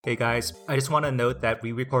Hey guys, I just want to note that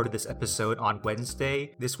we recorded this episode on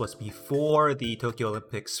Wednesday. This was before the Tokyo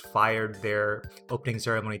Olympics fired their opening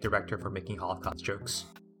ceremony director for making Holocaust jokes.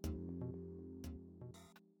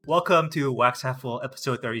 Welcome to Wax Half Full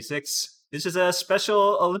episode 36. This is a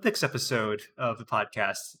special Olympics episode of the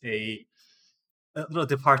podcast, a little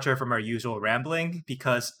departure from our usual rambling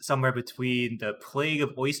because somewhere between the plague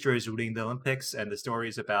of oysters ruining the Olympics and the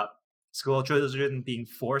stories about school children being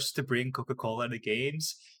forced to bring Coca-Cola to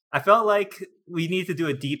games, I felt like we need to do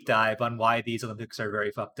a deep dive on why these Olympics are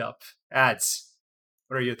very fucked up. Ads,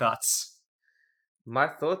 what are your thoughts? My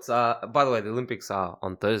thoughts are, by the way, the Olympics are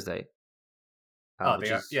on Thursday, Oh, which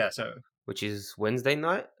they are. is Yeah. So Wednesday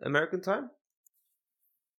night American time,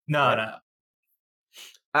 no, right? no.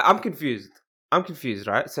 I'm confused. I'm confused,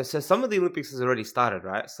 right? So some of the Olympics has already started,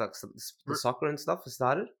 right? So like the soccer and stuff has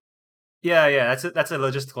started. Yeah. That's a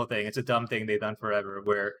logistical thing. It's a dumb thing they've done forever,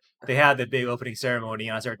 where they have the big opening ceremony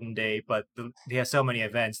on a certain day, but they have so many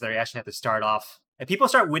events that they actually have to start off, and people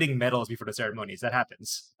start winning medals before the ceremonies. That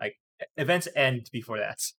happens. Like events end before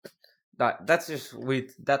that. That's just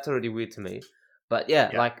weird. That's already weird to me. But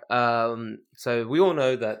yeah, Yeah. so we all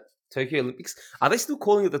know that Tokyo Olympics, are they still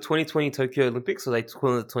calling it the 2020 Tokyo Olympics, or are they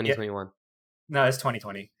calling it the Yeah. 2021? No, it's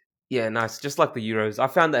 2020. Yeah, nice. Just like the Euros. I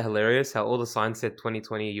found that hilarious how all the signs said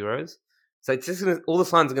 2020 Euros. So it's just all the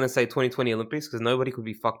signs are going to say 2020 Olympics because nobody could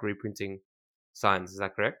be fucked reprinting signs. Is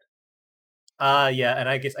that correct? Yeah, and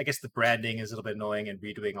I guess the branding is a little bit annoying and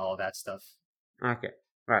redoing all of that stuff. Okay.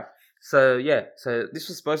 Right. So yeah, so this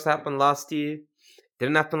was supposed to happen last year.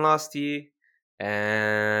 Didn't happen last year.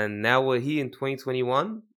 And now we're here in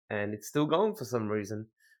 2021 and it's still going for some reason,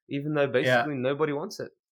 even though Yeah. basically nobody wants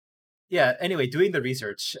it. Yeah. Anyway, doing the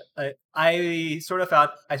research, I sort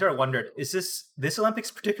of wondered: is this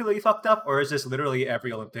Olympics particularly fucked up, or is this literally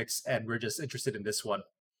every Olympics, and we're just interested in this one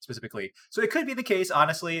specifically? So it could be the case,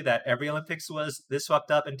 honestly, that every Olympics was this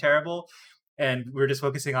fucked up and terrible, and we're just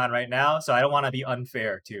focusing on right now. So I don't want to be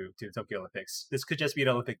unfair to the Tokyo Olympics. This could just be an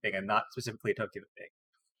Olympic thing and not specifically a Tokyo thing.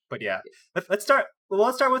 But yeah, let's start. Well,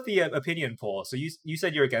 let's start with the opinion poll. So you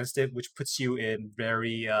said you're against it, which puts you in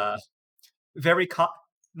very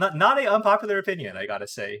not a unpopular opinion, I gotta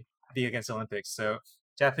say, being against Olympics. So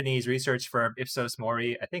Japanese research firm Ipsos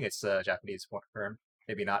Mori, I think it's a Japanese firm,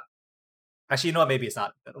 maybe not. Actually, you know what? Maybe it's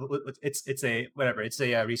not. It's a whatever. It's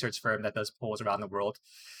a research firm that does polls around the world,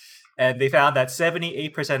 and they found that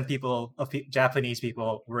 78% Japanese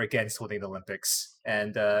people were against holding the Olympics.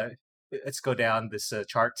 And let's go down this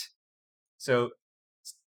chart. So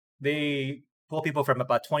they poll people from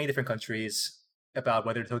about 20 different countries about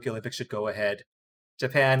whether the Tokyo Olympics should go ahead.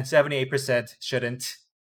 Japan, 78% shouldn't.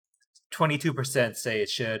 22% say it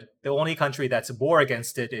should. The only country that's more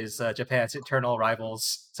against it is Japan's internal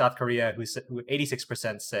rivals, South Korea, who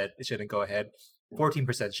 86% said it shouldn't go ahead.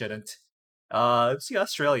 14% shouldn't. Let's see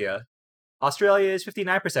Australia. Australia is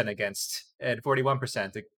 59% against and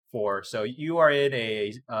 41% for. So you are in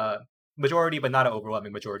a majority, but not an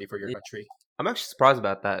overwhelming majority for your Yeah. country. I'm actually surprised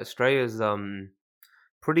about that. Australia's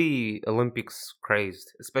pretty Olympics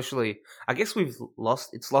crazed, especially I guess it's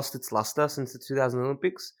lost its luster since the 2000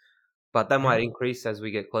 Olympics, but that Mhm. might increase as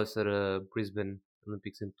we get closer to Brisbane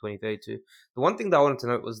Olympics in 2032. The one thing that I wanted to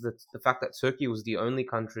note was that the fact that Turkey was the only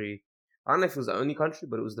country, I don't know if it was the only country,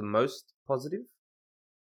 but it was the most positive.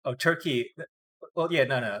 Oh, Turkey. Well, yeah,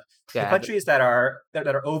 no. The Yeah, countries that are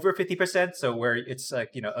over 50%, so where it's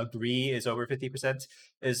like agree is over 50%,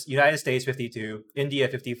 is United States 52, India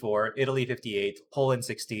 54, Italy 58, Poland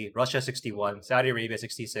 60, Russia 61, Saudi Arabia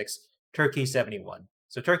 66, Turkey 71.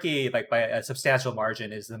 So Turkey, like by a substantial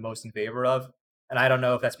margin, is the most in favor of. And I don't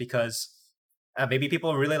know if that's because maybe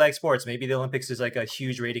people really like sports. Maybe the Olympics is like a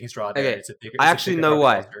huge ratings draw there. okay. It's a bigger, I it's a actually bigger know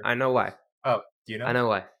part of the why. culture. I know why. Oh, do you I know? know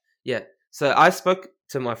why. Yeah. So I spoke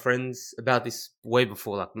to my friends about this way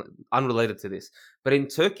before, like unrelated to this. But in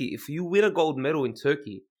Turkey, if you win a gold medal in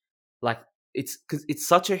Turkey, like it's because it's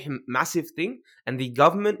such a massive thing, and the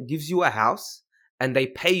government gives you a house and they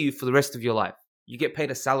pay you for the rest of your life. You get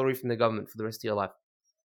paid a salary from the government for the rest of your life.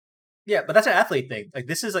 Yeah, but that's an athlete thing.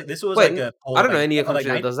 This was Wait, like a poll I of don't know any country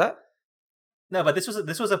that nine. does that. No, but this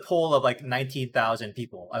was a poll of like 19,000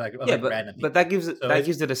 people, Yeah, random but people. So that it's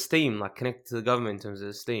gives it esteem, like connected to the government in terms of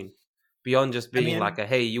esteem, beyond just I being like mean, a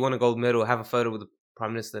hey, you want a gold medal, have a photo with the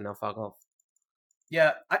prime minister, now fuck off.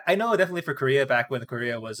 yeah, I know definitely for Korea back when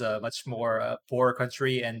Korea was a much more poor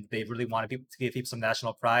country and they really wanted people to give people some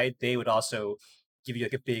national pride, they would also give you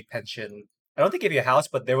like a big pension. I don't think give you a house,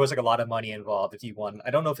 but there was like a lot of money involved if you won.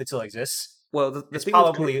 I don't know if it still exists. Well, the It's thing with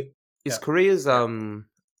probably is yeah, Korea's yeah.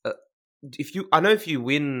 uh, if you I know if you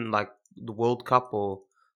win like the World Cup or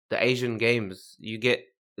the Asian Games, you get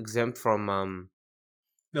exempt from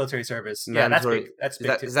military service. Yeah, that's big. mandatory. That's Is big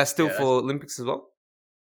that too. is that still Yeah, that's for Olympics as well?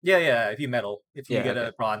 yeah. If you medal, if you Yeah. get Okay.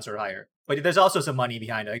 a bronze or higher. But there's also some money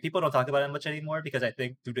behind it. Like people don't talk about it much anymore because I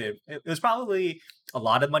think it was probably a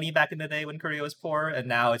lot of money back in the day when Korea was poor, and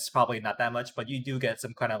now it's probably not that much. But you do get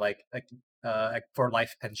some kind of like for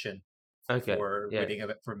life pension Okay. for Yeah. winning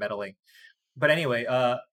for medaling. But anyway,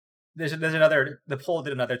 there's another the poll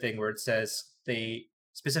did another thing where it says they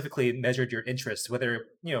specifically measured your interest, whether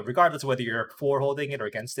regardless of whether you're for holding it or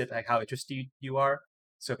against it, like how interested you are.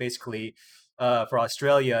 So basically, for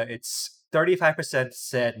Australia, it's 35%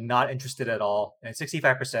 said not interested at all, and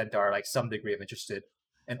 65% are like some degree of interested,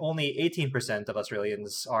 and only 18% of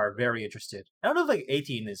Australians are very interested. I don't know if like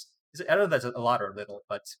 18 I don't know if that's a lot or little,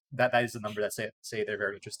 but that is the number that say they're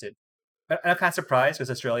very interested. I'm kind of surprised because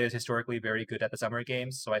Australia is historically very good at the summer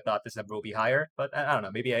games, so I thought this number will be higher. But I don't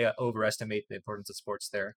know, maybe I overestimate the importance of sports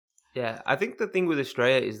there. Yeah. I think the thing with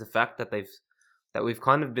Australia is the fact that we've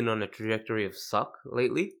kind of been on a trajectory of suck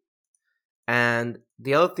lately. And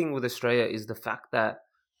the other thing with Australia is the fact that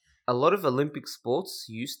a lot of Olympic sports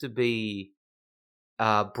used to be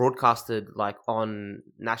broadcasted like on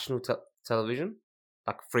national television,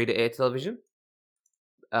 like free to air television,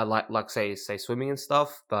 like say swimming and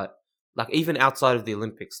stuff. But like even outside of the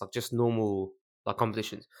Olympics, like just normal like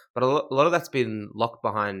competitions. But a lot of that's been locked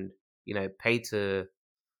behind pay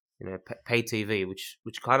TV,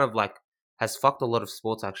 which kind of like has fucked a lot of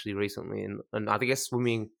sports actually recently, and I guess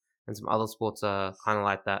swimming and some other sports are kind of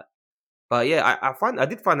like that. But yeah, I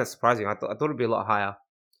did find that surprising. I thought it'd be a lot higher.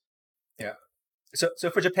 Yeah. So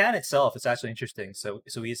for Japan itself, it's actually interesting. So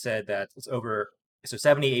we said that it's over. So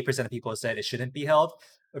 78% of people said it shouldn't be held.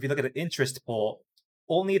 If you look at the interest poll,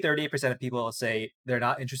 only 38% of people say they're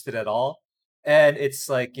not interested at all. And it's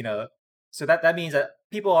like so that means that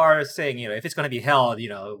people are saying if it's going to be held,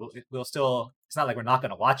 we'll still. It's not like we're not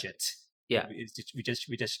going to watch it. Yeah, We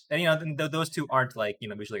just and those two aren't like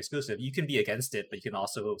mutually exclusive. You can be against it, but you can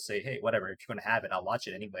also say, hey, whatever. If you're going to have it, I'll watch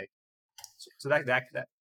it anyway. So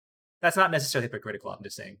that's not necessarily hypocritical. I'm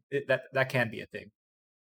just saying that can be a thing.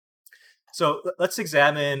 So let's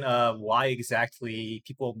examine why exactly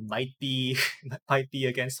people might be might be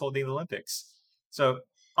against holding the Olympics. So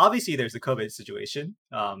obviously, there's the COVID situation.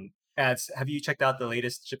 As have you checked out the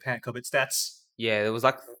latest Japan COVID stats? yeah. There was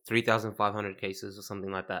like 3,500 cases or something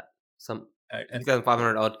like that. Some And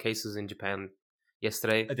 3,500 odd cases in Japan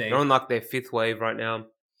yesterday. a They're day, on like their fifth wave right now.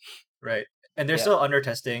 right? And they're Yeah, still under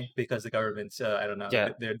testing because the government's I don't know yeah,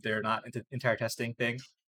 they're not into entire testing thing.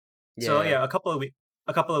 So yeah. yeah, a couple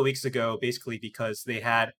of weeks ago, basically because they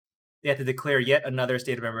had to declare yet another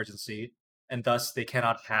state of emergency, and thus they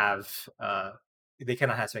cannot have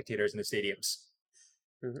spectators in the stadiums.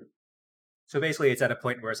 Mhm. So basically, it's at a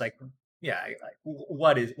point where it's like, yeah,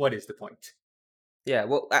 what is the point? Yeah,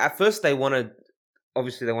 well, at first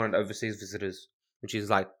obviously they wanted overseas visitors, which is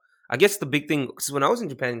like, I guess the big thing. Because when I was in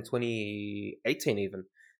Japan in 2018, even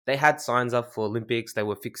they had signs up for Olympics. They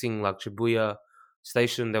were fixing like Shibuya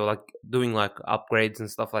Station. They were like doing like upgrades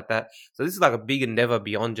and stuff like that. So this is like a big endeavor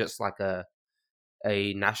beyond just like a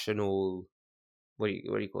national what do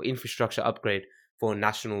you call infrastructure upgrade for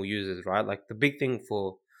national users, right? Like the big thing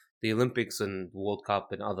for the Olympics and World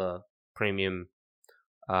Cup and other premium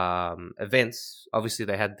events. Obviously,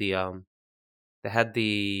 they had the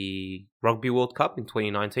Rugby World Cup in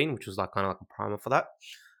 2019, which was like kind of like a primer for that.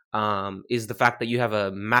 Is the fact that you have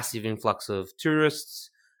a massive influx of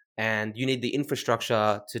tourists, and you need the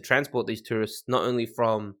infrastructure to transport these tourists not only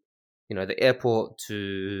from the airport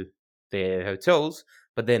to their hotels,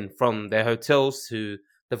 but then from their hotels to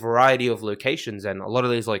the variety of locations. And a lot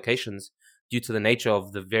of these locations, due to the nature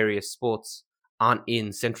of the various sports, aren't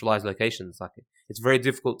in centralized locations. Like it's very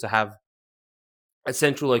difficult to have a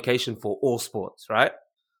central location for all sports, right?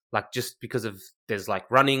 Like just because of there's like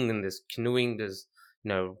running and there's canoeing, there's you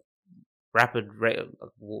know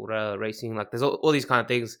water racing, like there's all these kind of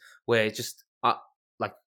things where it's just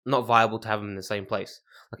like not viable to have them in the same place.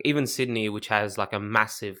 Like even Sydney, which has like a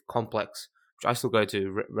massive complex, which I still go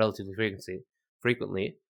to relatively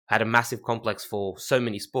frequently, had a massive complex for so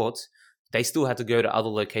many sports. They still had to go to other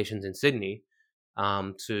locations in Sydney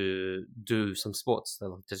to do some sports. They're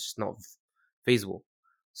like, it's just not feasible.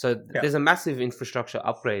 So Yeah, there's a massive infrastructure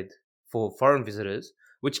upgrade for foreign visitors,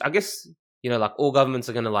 which I guess like all governments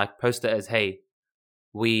are going to like post it as, hey,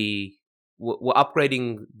 we're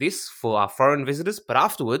upgrading this for our foreign visitors, but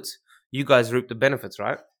afterwards you guys reap the benefits,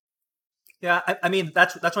 right? yeah. I mean,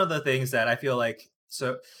 that's one of the things that I feel like.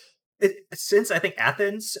 So since I think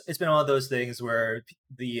Athens, it's been one of those things where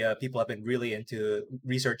the people have been really into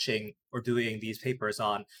researching or doing these papers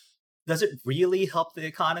on. Does it really help the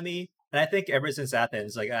economy? And I think ever since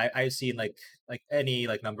Athens, like I've seen like any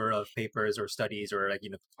like number of papers or studies or like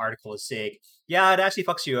articles saying, yeah, it actually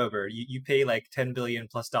fucks you over. You pay like $10 billion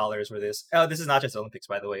plus for this. Oh, this is not just Olympics,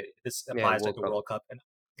 by the way. This Yeah, applies to like World the Cup. World Cup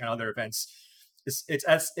and other events.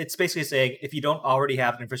 It's basically saying if you don't already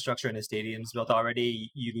have an infrastructure and the stadiums built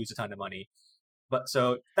already, you lose a ton of money. But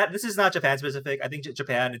so that this is not Japan specific. I think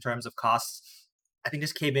Japan in terms of costs, I think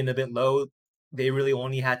just came in a bit low. They really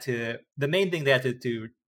only had to the main thing they had to do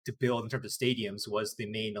to build in terms of stadiums was the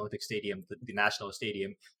main Olympic stadium, the national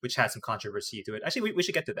stadium, which had some controversy to it. Actually, we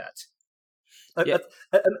should get to that. Yeah.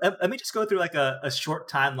 Let me just go through like a short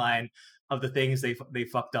timeline of the things they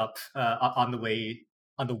fucked up on the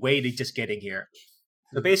way they just getting here.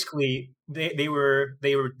 So Mhm. basically, they were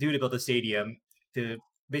due to build a stadium to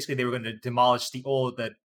basically they were going to demolish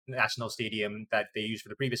the national stadium that they used for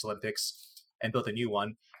the previous Olympics and build a new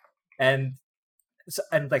one. And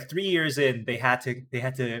and like 3 years in,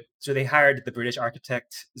 so they hired the British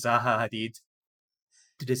architect Zaha Hadid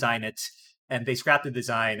to design it, and they scrapped the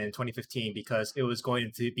design in 2015 because it was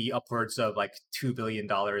going to be upwards of like $2 billion.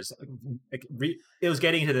 Like, it was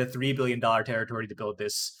getting into the $3 billion territory to build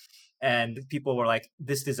this, and people were like,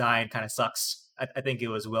 "This design kind of sucks." I think it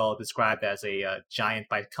was well described as a giant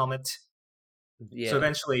bike helmet. So Yeah.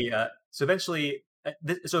 eventually, so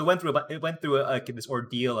it went through this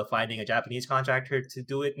ordeal of finding a Japanese contractor to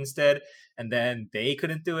do it instead, and then they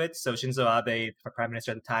couldn't do it. So Shinzo Abe, the prime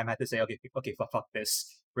minister at the time, had to say, "Okay, okay, fuck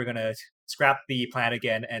this. We're gonna scrap the plan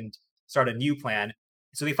again and start a new plan."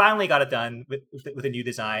 So they finally got it done with a new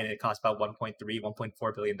design. It cost about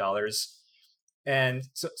 1.4 billion dollars, and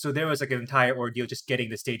so there was like an entire ordeal just getting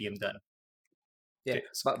the stadium done. Yeah. Okay,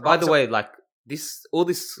 But by the so way, like all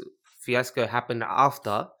this fiasco happened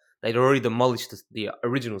after they'd already demolished the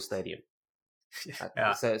original stadium.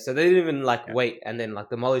 yeah. So they didn't even like Yeah. wait and then like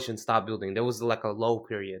demolish and start building. There was like a lull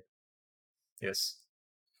period. Yes.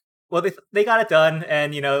 Well, they got it done,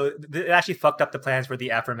 and it actually fucked up the plans for the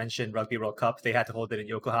aforementioned Rugby World Cup. They had to hold it in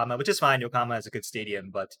Yokohama, which is fine. Yokohama has a good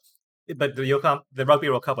stadium, but the Rugby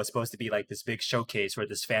World Cup was supposed to be like this big showcase for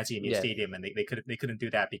this fancy new Yeah. stadium, and they couldn't do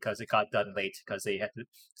that because it got done late because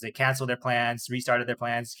they canceled their plans, restarted their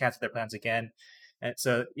plans, canceled their plans again, and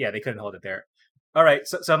so yeah, they couldn't hold it there. All right,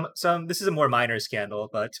 so some this is a more minor scandal,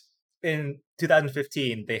 but in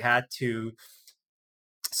 2015 they had to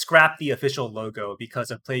scrap the official logo because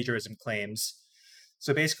of plagiarism claims.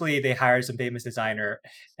 So basically, they hired some famous designer,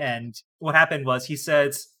 and what happened was he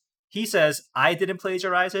says I didn't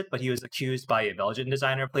plagiarize it, but he was accused by a Belgian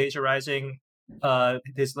designer of plagiarizing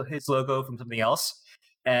his logo from something else,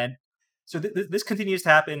 and so this continues to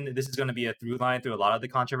happen. This is going to be a through line through a lot of the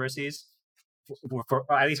controversies, for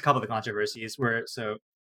at least a couple of the controversies. Where so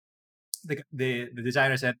the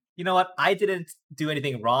designer said, you know what, I didn't do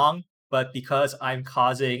anything wrong, but because I'm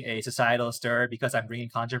causing a societal stir, because I'm bringing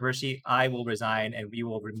controversy, I will resign and we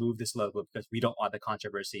will remove this logo because we don't want the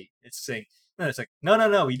controversy. It's saying, no, it's like,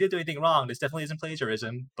 no, we didn't do anything wrong. This definitely isn't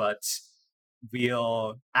plagiarism, but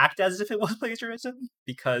we'll act as if it was plagiarism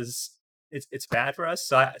because it's bad for us.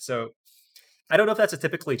 So I don't know if that's a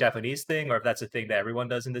typically Japanese thing or if that's a thing that everyone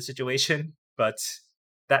does in this situation, but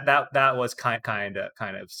that was kind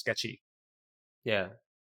of sketchy. Yeah.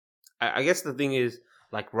 I guess the thing is,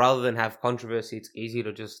 like, rather than have controversy, it's easy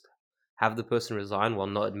to just have the person resign while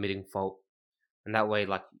not admitting fault, and that way,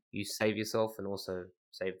 like, you save yourself and also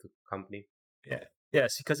save the company. Yeah.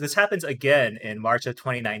 Yes, because this happens again in March of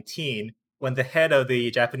 2019 when the head of the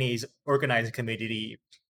Japanese organizing committee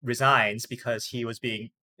resigns because he was being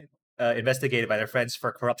investigated by their friends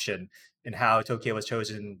for corruption in how Tokyo was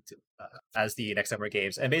chosen as the next Summer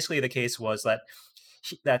Games. And basically, the case was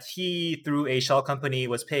that he through a shell company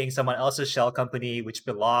was paying someone else's shell company, which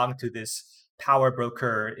belonged to this power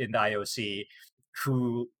broker in the IOC,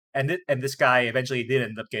 who and this guy eventually did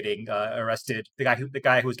end up getting arrested. The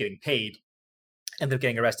guy who was getting paid ended up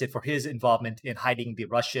getting arrested for his involvement in hiding the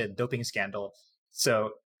Russian doping scandal.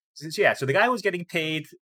 So, yeah, so the guy was getting paid,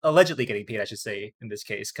 allegedly getting paid, I should say, in this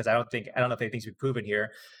case, because I don't know if anything's been proven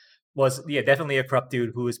here. Was yeah, definitely a corrupt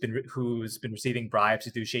dude who's been receiving bribes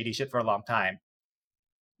to do shady shit for a long time.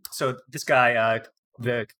 So this guy,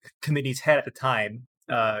 the committee's head at the time,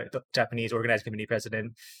 the Japanese organized committee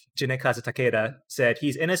president Jinekazu Takeda, said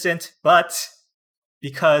he's innocent, but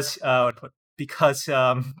because uh, because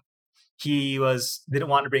he was didn't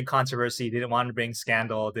want to bring controversy, didn't want to bring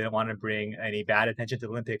scandal, didn't want to bring any bad attention to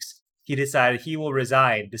the Olympics. He decided he will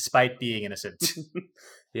resign despite being innocent.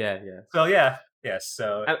 Yeah, yeah. So yeah, yes.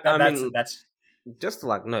 So I mean, that's just to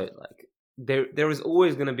like note, like there is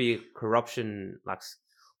always going to be corruption,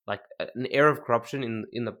 like an air of corruption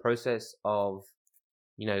in the process of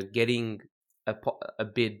getting a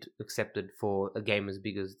bid accepted for a game as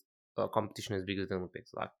big as a competition as big as the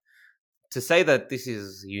Olympics. Like, to say that this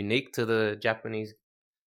is unique to the Japanese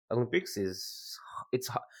Olympics is it's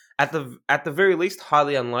at the very least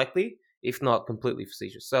highly unlikely, if not completely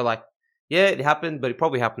facetious. So like, yeah, it happened, but it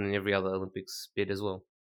probably happened in every other Olympics bid as well.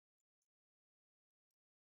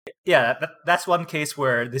 Yeah, that's one case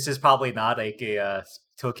where this is probably not like a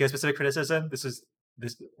Tokyo specific criticism. This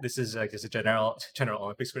is like just a general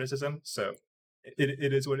Olympics criticism. So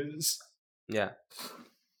it is what it is. Yeah.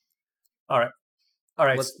 All right. All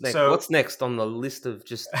right. What's next? So What's next on the list of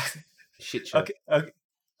just shit show?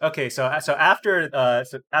 Okay. So after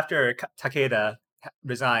Takeda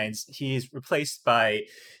resigns, he's replaced by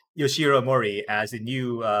Yoshiro Mori as the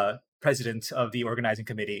new president of the organizing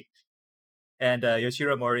committee. And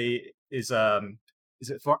Yoshiro Mori is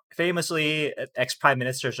famously ex prime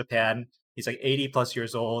minister of Japan. He's like 80 plus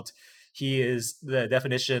years old. He is the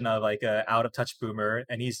definition of like a out of touch boomer,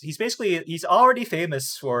 and he's already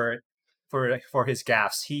famous for his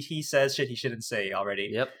gaffes. He says shit he shouldn't say already.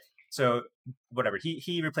 Yep. So whatever,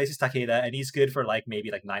 he replaces Takeda, and he's good for like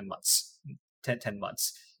maybe like 9 months, 10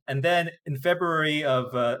 months, and then in February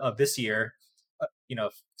of this year,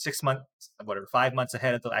 6 months, whatever, 5 months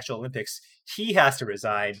ahead of the actual Olympics, he has to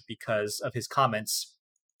resign because of his comments.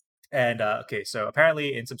 And so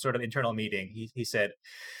apparently in some sort of internal meeting, he said,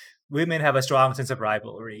 "Women have a strong sense of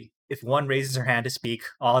rivalry. If one raises her hand to speak,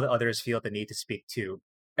 all the others feel the need to speak too.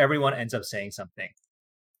 Everyone ends up saying something."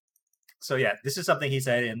 So yeah, this is something he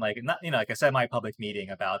said in like not like a semi-public meeting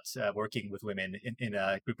about working with women in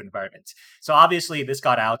a group environment. So obviously this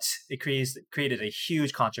got out. It created a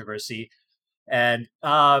huge controversy, and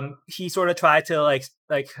he sort of tried to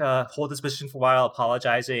hold his position for a while,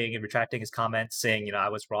 apologizing and retracting his comments, saying I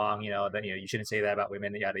was wrong, then you shouldn't say that about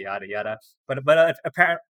women, yada yada yada. But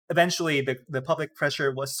apparently, eventually the public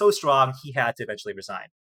pressure was so strong he had to eventually resign.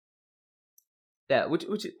 Yeah, which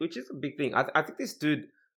is a big thing. I think this dude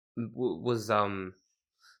was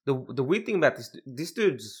the weird thing about this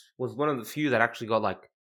dude was one of the few that actually got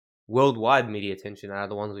like worldwide media attention out of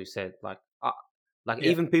the ones we said.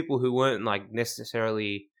 Even people who weren't like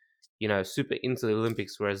necessarily super into the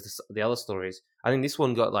Olympics, whereas the other stories, I think this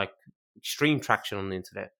one got like extreme traction on the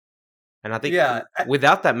internet, and I think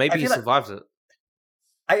without that maybe he survives it.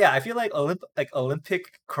 I feel like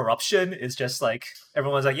Olympic corruption is just like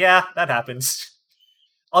everyone's like, yeah, that happens.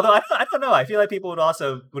 Although I don't know, I feel like people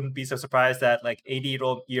wouldn't be so surprised that like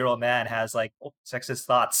 80-year-old man has like sexist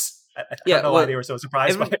thoughts. I don't know why they were so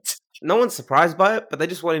surprised by it. No one's surprised by it, but they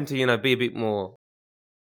just want him to be a bit more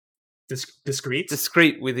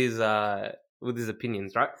discreet with his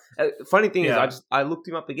opinions, right? Funny thing is, I looked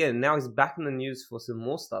him up again, and now he's back in the news for some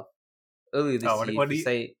more stuff. Earlier this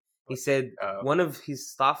year, he said one of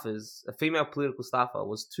his staffers, a female political staffer,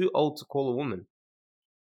 was too old to call a woman.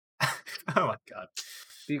 Oh my god!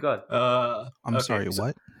 Dear God. I'm sorry.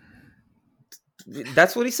 What?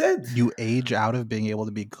 That's what he said. You age out of being able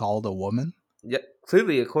to be called a woman? Yeah,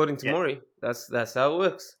 clearly, according to Mori, that's how it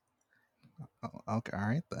works. Oh, okay, all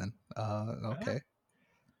right then.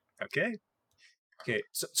 Okay.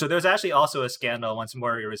 So there's actually also a scandal once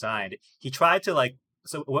Mori resigned. He tried to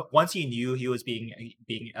once he knew he was being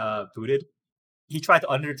booted, he tried to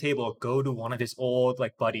under the table go to one of his old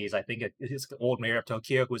buddies. I think his old mayor of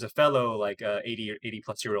Tokyo, who was a fellow 80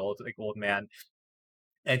 plus year old old man,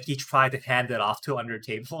 and he tried to hand it off to under the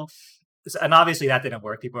table. And obviously that didn't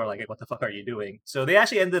work. People are like, "What the fuck are you doing?" So they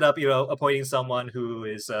actually ended up appointing someone who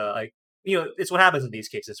is it's what happens in these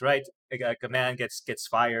cases, right? Like a man gets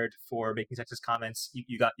fired for making sexist comments.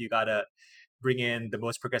 You gotta bring in the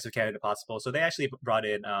most progressive candidate possible. So they actually brought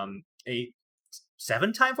in a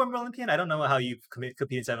 7-time former Olympian. I don't know how you've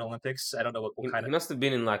competed in 7 Olympics. I don't know what kind of. He must have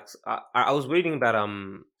been in I was reading about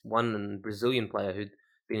one Brazilian player who'd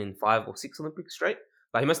been in 5 or 6 Olympics straight,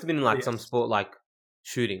 but he must have been in some sport like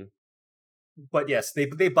shooting. But yes, they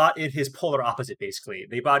bought in his polar opposite. Basically,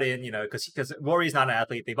 they bought in because Mori's not an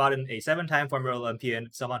athlete. They bought in a 7-time former Olympian,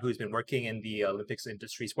 someone who's been working in the Olympics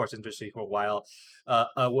industry, sports industry for a while.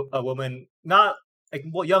 A woman not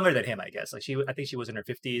younger than him, I guess. I think she was in her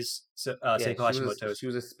 50s. So, Seiko Hashimoto. She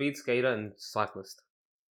was a speed skater and cyclist.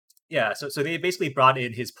 Yeah, so they basically brought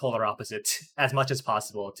in his polar opposite as much as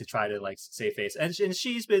possible to try to save face, and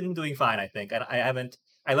she's been doing fine, I think. And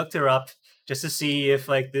I looked her up just to see if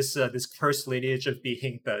this cursed lineage of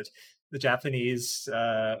being the Japanese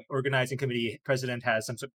organizing committee president has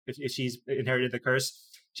if she's inherited the curse.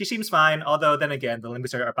 She seems fine, although then again the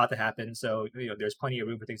Olympics are about to happen, so there's plenty of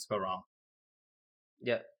room for things to go wrong.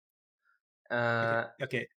 Yeah.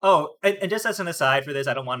 Okay. Oh, and just as an aside for this,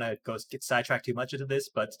 I don't want to get sidetracked too much into this,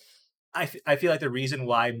 but I feel like the reason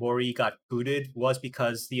why Mori got booted was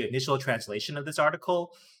because the initial translation of this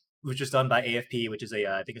article, which was done by AFP, which is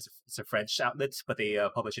I think it's a French outlet, but they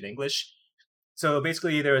publish in English. So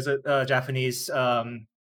basically, there was a Japanese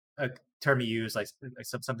a term he used, like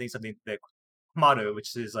something like Hamaru,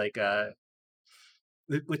 which is like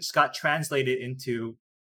which got translated into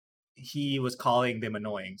he was calling them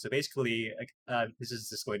annoying. So basically, like this is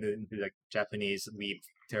just going into like Japanese weeb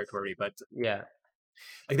territory, but Yeah.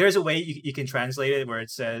 like there's a way you can translate it where it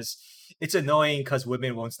says it's annoying because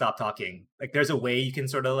women won't stop talking. Like there's a way you can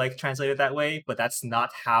sort of like translate it that way, but that's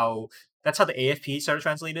how the AFP started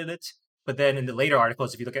translated it. But then in the later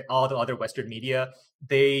articles, if you look at all the other Western media,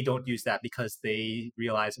 they don't use that because they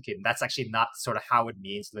realize, okay, that's actually not sort of how it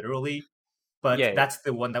means literally. But Yeah. that's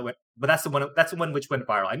the one that went. But that's the one which went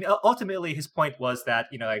viral. I mean, ultimately, his point was that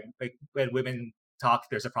like when women talk,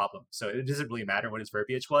 there's a problem. So it doesn't really matter what his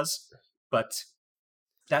verbiage was, but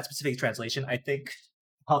that specific translation, I think,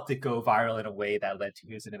 helped it go viral in a way that led to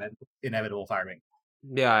his inevitable firing.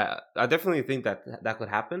 Yeah, I definitely think that could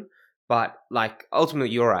happen. But like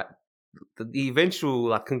ultimately, you're right. The eventual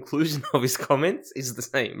like conclusion of his comments is the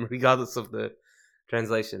same, regardless of the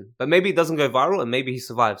translation. But maybe it doesn't go viral, and maybe he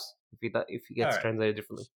survives if he gets translated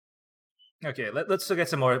differently. Okay, let's look at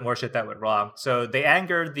some more shit that went wrong. So they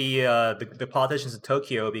angered the politicians in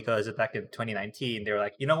Tokyo because back in 2019 they were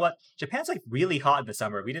like, you know what, Japan's like really hot in the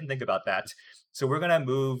summer. We didn't think about that, so we're gonna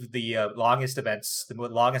move the longest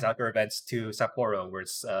outdoor events to Sapporo, where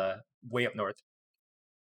it's way up north.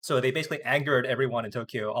 So they basically angered everyone in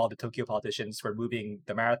Tokyo, all the Tokyo politicians, for moving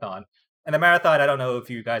the marathon. And the marathon, I don't know if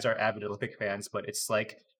you guys are avid Olympic fans, but it's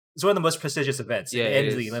one of the most prestigious events. Yeah, it it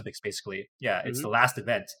ends the is. Olympics, basically. Yeah, it's the last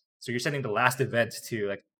event. So you're sending the last event to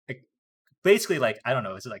like basically like, I don't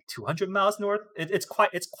know, is it like 200 miles north? It's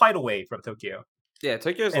quite away from Tokyo. Yeah,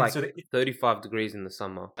 Tokyo's And like so 35 degrees in the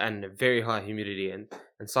summer and very high humidity, and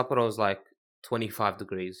Sapporo's like 25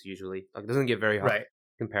 degrees usually. Like it doesn't get very hot right.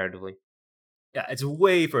 comparatively. Yeah, it's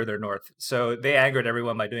way further north. So they angered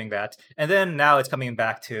everyone by doing that. And then now it's coming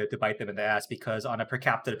back to bite them in the ass because on a per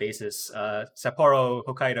capita basis, Sapporo,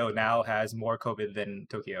 Hokkaido now has more COVID than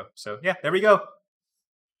Tokyo. So yeah, there we go.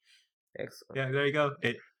 Excellent. Yeah, there you go.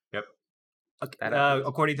 Yep. That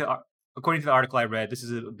According to the article I read, this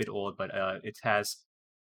is a bit old, but it has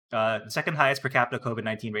the second highest per capita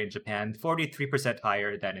COVID-19 rate in Japan, 43%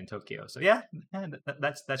 higher than in Tokyo. So yeah,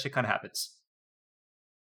 that shit kind of happens.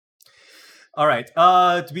 All right.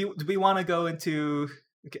 Do we want to go into?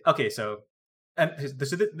 Okay. So, and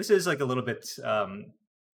this is like a little bit.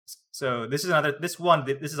 So this is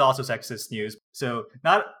also sexist news. So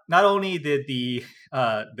not only did the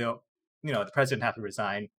president have to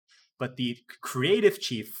resign, but the creative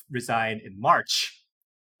chief resigned in March,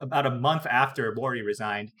 about a month after Mori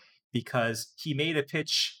resigned, because he made a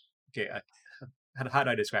pitch. Okay, how do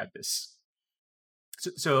I describe this?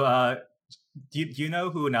 So do you know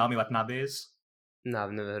who Naomi Watanabe is? No,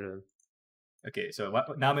 I've never heard of him. Okay, so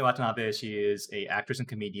Naomi Watanabe, she is a actress and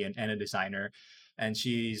comedian and a designer, and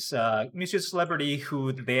she's she's a celebrity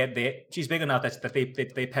who she's big enough that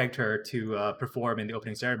they pegged her to perform in the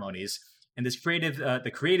opening ceremonies. And this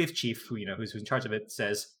the creative chief who's in charge of it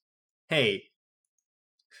says, hey,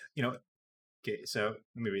 okay, so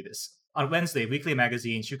let me read this. On Wednesday, Weekly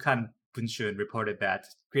Magazine Shukan Bunshun reported that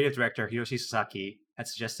creative director Hiroshi Sasaki had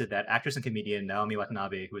suggested that actress and comedian Naomi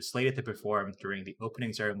Watanabe, who was slated to perform during the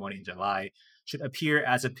opening ceremony in July, should appear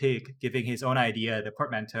as a pig, giving his own idea the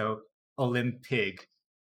portmanteau Olympig.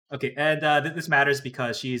 Okay, and this matters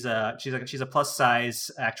because she's a plus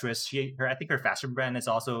size actress. I think her fashion brand is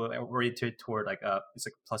also oriented toward it's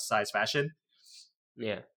like plus size fashion.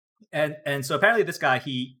 Yeah, and so apparently this guy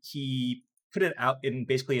he put it out in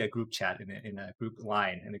basically a group chat in a group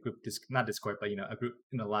line, in a group, not Discord, but a group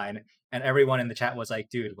in the line, and everyone in the chat was like,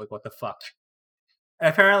 dude, what the fuck. And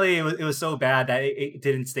apparently it was so bad that it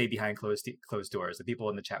didn't stay behind closed doors. The people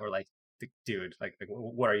in the chat were like, dude, like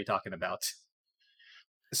what are you talking about?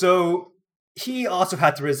 So he also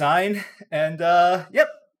had to resign, and yep,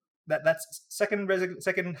 that's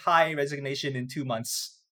second high resignation in 2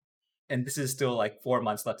 months, and this is still like 4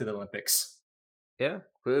 months left to the Olympics. Yeah,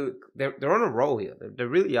 they're on a roll here. They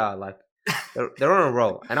really are. Like they're on a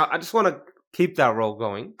roll, and I just want to keep that roll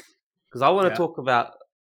going because I want to talk about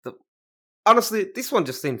honestly, this one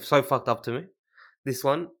just seemed so fucked up to me. This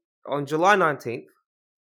one on July 19th.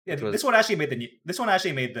 Yeah, this one actually made the This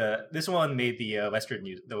one made the Western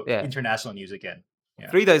news, international news again. Yeah.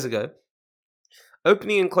 3 days ago,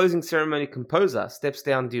 opening and closing ceremony composer steps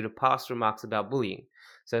down due to past remarks about bullying.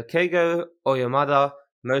 So Keigo Oyamada,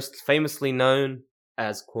 most famously known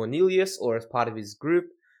as Cornelius, or as part of his group,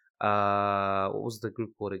 what was the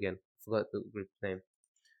group called again? forgot the group name.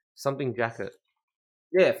 Something Jacket.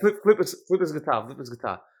 Yeah, Flipper's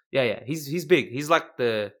guitar. Yeah. He's big. He's like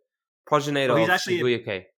the progenitor he's of actually Shibuya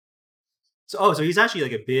K. so he's actually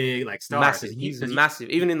like a big like star. Massive. He's massive.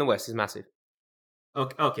 Even in the West, he's massive.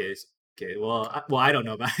 Okay. Well, I don't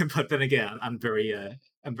know about him, but then again, I'm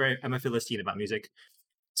a Philistine about music.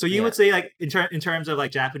 So you would say like in terms of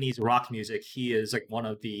like Japanese rock music, he is like one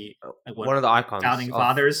of the one of the icons, founding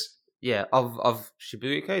fathers. Yeah, of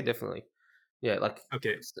Shibuya K, definitely. Yeah, like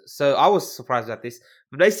okay. So I was surprised at this.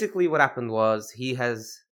 But basically, what happened was he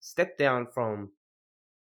has stepped down from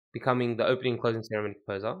becoming the opening and closing ceremony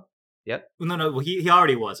composer. Yeah. No. Well, he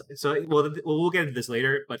already was. So we'll get into this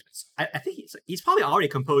later. But I think he's probably already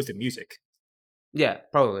composed the music. Yeah,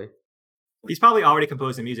 probably. He's probably already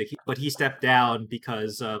composed the music, but he stepped down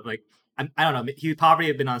because of like I don't know. He would probably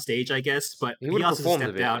have been on stage, I guess, but he also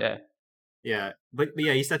stepped down. Yeah, but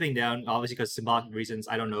yeah, he's stepping down obviously because of symbolic reasons.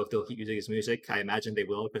 I don't know if they'll keep using his music. I imagine they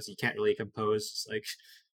will because you can't really compose like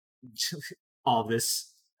all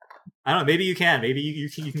this. I don't know. Maybe you can. Maybe you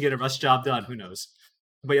can get a rush job done. Who knows?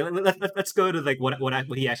 But yeah, let's go to like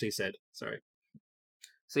what he actually said. Sorry.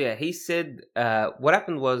 So yeah, he said what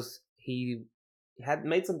happened was he had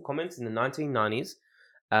made some comments in the 1990s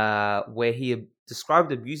where he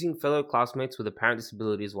described abusing fellow classmates with apparent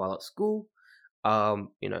disabilities while at school.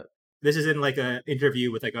 This is in like an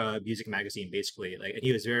interview with like a music magazine, basically. Like, and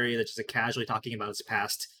he was very just like casually talking about his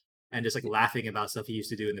past and just like laughing about stuff he used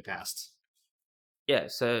to do in the past. Yeah,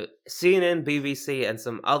 so CNN, BBC, and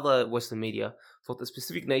some other Western media thought the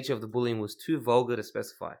specific nature of the bullying was too vulgar to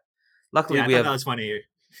specify. Luckily, I thought that was funny.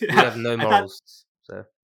 We have no morals.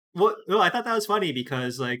 Well, I thought that was funny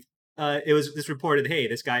because like it was just reported, hey,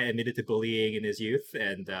 this guy admitted to bullying in his youth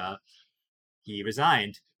and he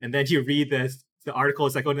resigned. And then you read the article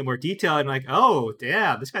is like going into more detail and like, oh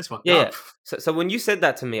damn, this guy's fucked up. So when you said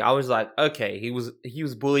that to me, I was like, okay, he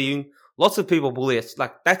was bullying. Lots of people bully us.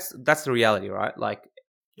 Like that's the reality, right? Like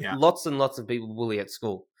lots and lots of people bully at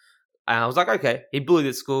school. And I was like, okay, he bullied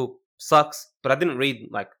at school, sucks. But I didn't read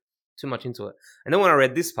like too much into it. And then when I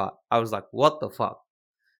read this part, I was like, what the fuck?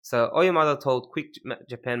 So Oyamada told Quick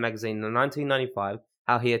Japan magazine in 1995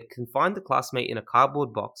 how he had confined a classmate in a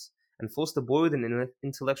cardboard box and forced a boy with an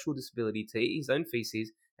intellectual disability to eat his own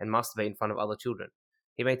feces and masturbate in front of other children.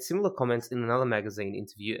 He made similar comments in another magazine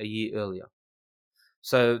interview a year earlier.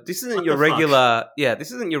 So this isn't your regular,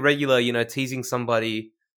 this isn't your regular, teasing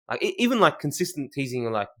somebody, like even like consistent teasing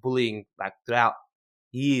or like bullying like throughout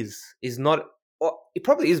years is not. Or it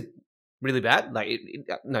probably is really bad. Like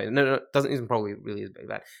no, it isn't probably really is very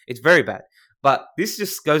bad. It's very bad. But this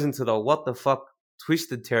just goes into the what the fuck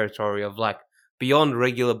twisted territory of like beyond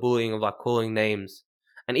regular bullying of like calling names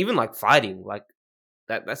and even like fighting. Like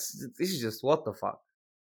this is just what the fuck.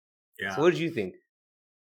 Yeah. So what did you think?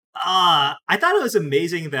 I thought it was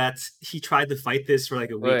amazing that he tried to fight this for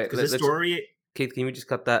like a week because the story. Keith, can we just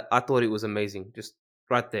cut that? I thought it was amazing, just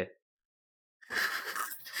right there.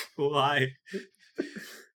 Why?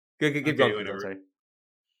 Keep going. Whatever. Sorry.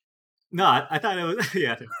 No, I thought it was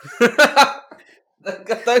yeah.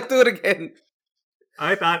 Don't do it again.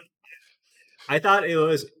 I thought it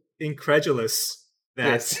was incredulous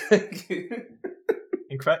that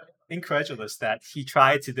incredulous that he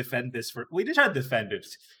tried to defend this for. We did try to defend it.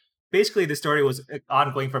 Basically, the story was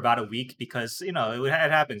ongoing for about a week because it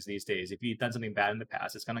happens these days. If you've done something bad in the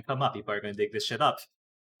past, it's gonna come up. People are gonna dig this shit up.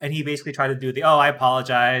 And he basically tried to do I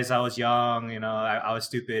apologize. I was young, I was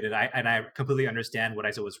stupid, and I completely understand what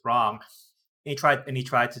I said was wrong. And he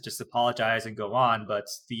tried to just apologize and go on, but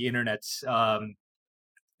the internet,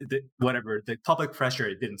 the public pressure,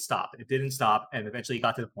 it didn't stop. It didn't stop, and eventually he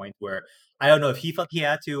got to the point where I don't know if he felt he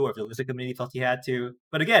had to, or if the Olympic Committee felt he had to.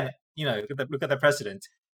 But again, look at the precedent.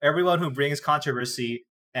 Everyone who brings controversy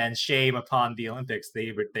and shame upon the Olympics,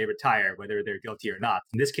 they retire, whether they're guilty or not.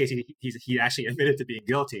 In this case, he actually admitted to being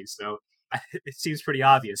guilty, so it seems pretty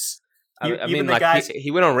obvious. I mean, like guys, he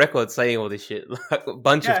went on record saying all this shit like a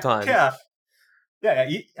bunch of times. Yeah.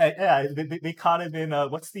 They caught him in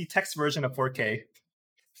what's the text version of 4K?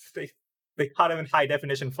 They caught him in high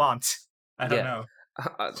definition font. I don't know.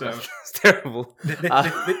 So it's terrible. They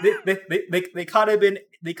caught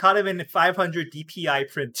him in 500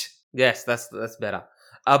 DPI print. Yes, that's better.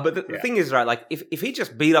 But the thing is, right? Like, if he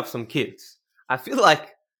just beat up some kids, I feel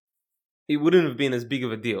like it wouldn't have been as big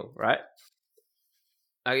of a deal, right?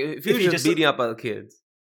 Like, if he was just beating up other kids.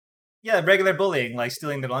 Yeah, regular bullying, like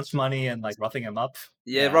stealing their lunch money and like roughing him up.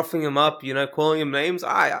 Yeah, roughing him up, calling him names.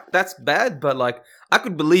 That's bad, but like, I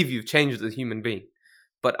could believe you've changed as a human being.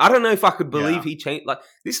 But I don't know if I could believe he changed. Like,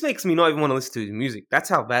 this makes me not even want to listen to his music. That's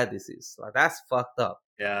how bad this is. Like, that's fucked up.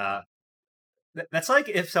 Yeah. That's like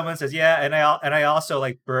if someone says, "Yeah, and I also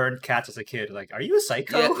like burned cats as a kid." Like, are you a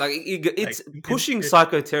psycho? Yeah, like it's Like, pushing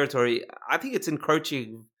psycho territory. I think it's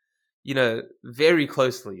encroaching, very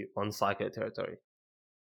closely on psycho territory.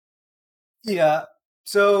 Yeah.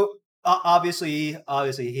 So obviously,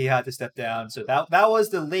 he had to step down. So that was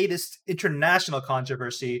the latest international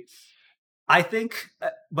controversy. I think,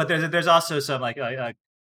 but there's also some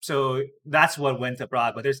so that's what went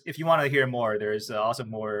abroad. But there's, if you want to hear more, there's also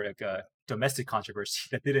more like domestic controversy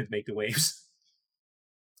that didn't make the waves.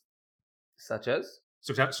 Such as?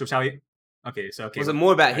 So shall we? Okay. So Was it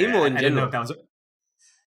more about him or in I didn't know general? if that was.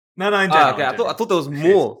 No, in general. Okay. In I general. thought there was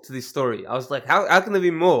more to this story. I was like, how can there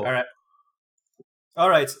be more? All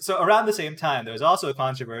right. So around the same time, there was also a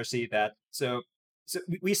controversy that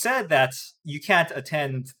we said that you can't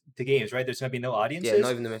attend the games, right? There's going to be no audiences. Yeah,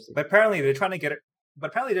 not even domestic. But apparently they're trying to get it. But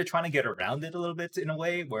apparently they're trying to get around it a little bit in a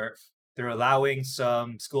way where they're allowing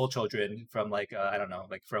some school children from I don't know,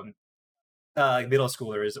 like from middle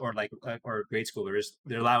schoolers or or grade schoolers.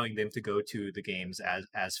 They're allowing them to go to the games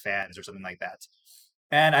as fans or something like that.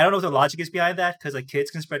 And I don't know what the logic is behind that, because like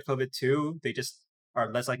kids can spread COVID too. They just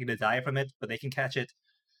are less likely to die from it, but they can catch it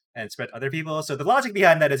and spread other people. So the logic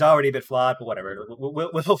behind that is already a bit flawed, but whatever.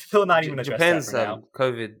 We'll not even address Japan's that for now.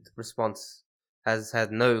 COVID response has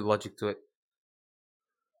had no logic to it.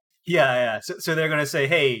 Yeah. So they're gonna say,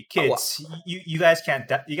 "Hey, kids, you guys can't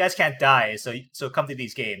die. So come to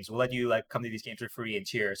these games. We'll let you come to these games for free and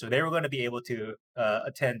cheer." So they were going to be able to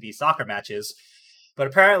attend these soccer matches, but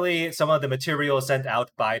apparently some of the material sent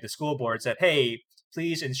out by the school board said, "Hey,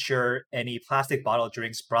 please ensure any plastic bottle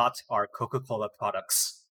drinks brought are Coca-Cola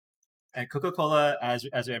products." And Coca-Cola, as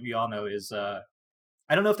we all know, is I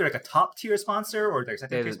don't know if they're like a top tier sponsor or their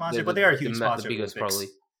second tier sponsor, but they are a huge sponsor. The biggest, probably.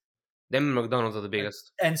 Them and McDonald's are the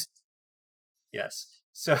biggest. And yes,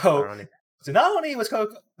 so not only was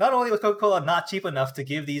Coca-Cola not cheap enough to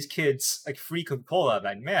give these kids like free Coca-Cola,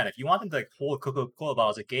 man, if you want them to hold Coca-Cola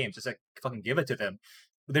bottles at games, just fucking give it to them.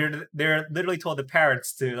 They're literally told the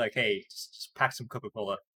parents to hey, just pack some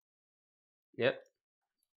Coca-Cola. Yep.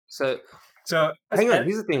 So hang on,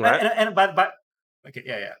 here's the thing, right? Okay,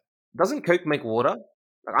 yeah. Doesn't Coke make water?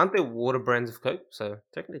 Aren't there water brands of Coke? So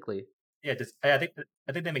technically, yeah. I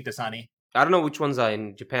think they make Dasani. I don't know which ones are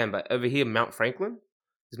in Japan, but over here, Mount Franklin.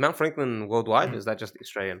 Is Mount Franklin worldwide? Or is that just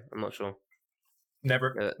Australian? I'm not sure.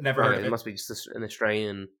 Never heard of it. It must be just an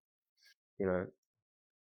Australian,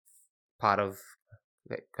 part of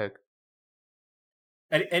Coke.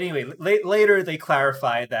 Anyway, later they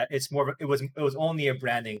clarified that it was only a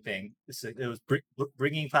branding thing. It was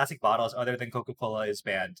bringing plastic bottles other than Coca-Cola is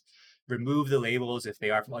banned. Remove the labels if they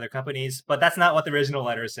are from other companies, but that's not what the original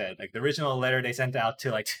letter said. Like the original letter they sent out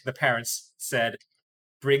to the parents said,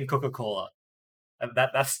 "Bring Coca-Cola." And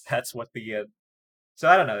that's what the. So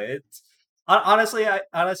I don't know. It's honestly,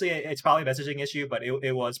 it's probably a messaging issue, but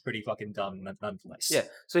it was pretty fucking dumb nonetheless. Yeah.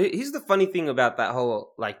 So here's the funny thing about that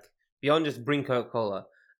whole beyond just bring Coca-Cola,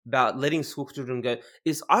 about letting school children go,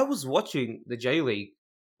 is I was watching the J League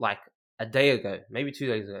a day ago, maybe 2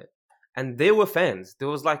 days ago, and there were fans. There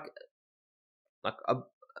was a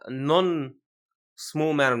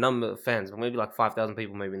non-small number of fans, maybe 5,000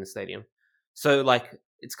 people maybe in the stadium. So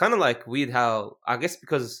it's kind of weird how, I guess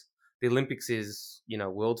because the Olympics is,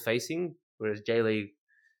 world facing, whereas J League,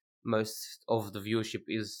 most of the viewership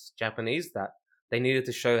is Japanese, that they needed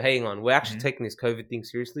to show, hang on, we're actually taking this COVID thing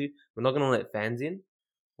seriously. We're not going to let fans in.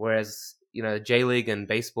 Whereas, J League and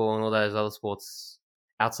baseball and all those other sports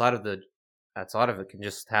outside of it can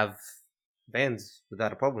just have fans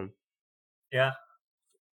without a problem. Yeah.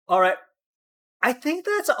 All right. I think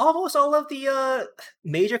that's almost all of the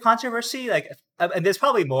major controversy. And there's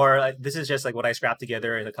probably more. This is just what I scrapped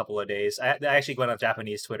together in a couple of days. I actually went on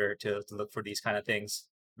Japanese Twitter to look for these kind of things.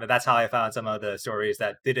 But that's how I found some of the stories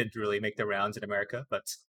that didn't really make the rounds in America,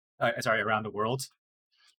 but around the world.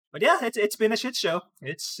 But yeah, it's been a shit show.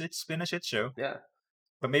 It's been a shit show. Yeah.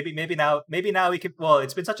 But maybe now we could. Well,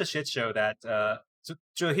 it's been such a shit show that.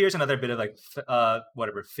 So here's another bit of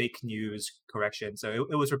fake news correction. So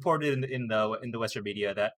it was reported in the Western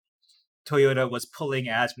media that Toyota was pulling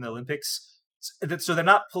ads from the Olympics. So they're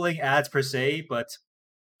not pulling ads per se, but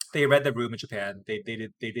they read the room in Japan. They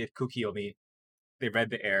did Kukiyomi. They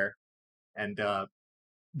read the air, and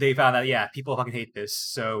they found out people fucking hate this.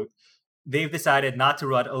 So they've decided not to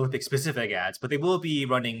run Olympic specific ads, but they will be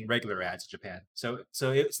running regular ads in Japan. So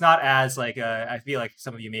it's not as I feel like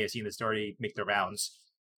some of you may have seen the story make the rounds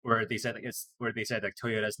where they said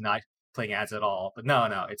Toyota's not playing ads at all. But no,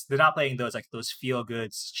 they're not playing those feel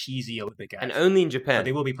good cheesy Olympic ads. And only in Japan. But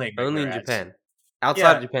they will be playing only in ads. Japan.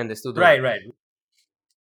 Outside of Japan, they're still doing right.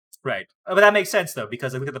 Right. But that makes sense though,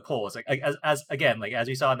 because look at the polls. Like as again, like as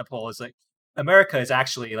we saw in the polls, like America is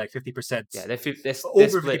actually like 50%. Yeah, they're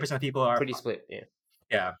Over split, 50% of people are. pretty split. Yeah.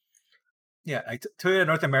 Yeah. Yeah, like Toyota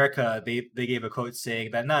North America, they gave a quote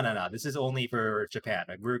saying that no, this is only for Japan.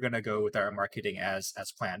 Like we're gonna go with our marketing as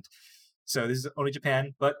planned. So this is only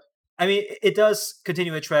Japan, but I mean, it does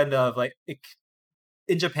continue a trend of like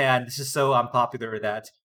in Japan. This is so unpopular that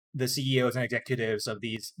the CEOs and executives of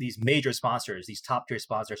these major sponsors, these top tier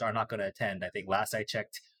sponsors, are not going to attend. I think last I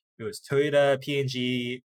checked, it was Toyota,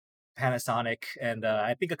 P&G, Panasonic, and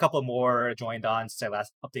I think a couple more joined on since I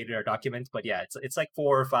last updated our document. But yeah, it's like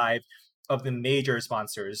 4 or 5 of the major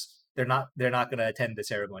sponsors. They're not going to attend the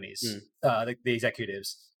ceremonies. The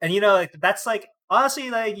executives, and like that's like honestly,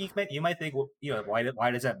 like you might think, well,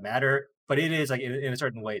 why does that matter? But it is like in a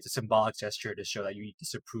certain way, it's a symbolic gesture to show that you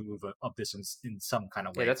disapprove of this in some kind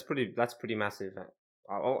of way. Yeah, that's pretty massive.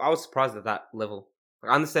 I was surprised at that level.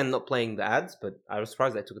 I understand not playing the ads, but I was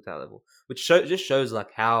surprised they took it to that level, which just shows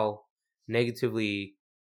like how negatively,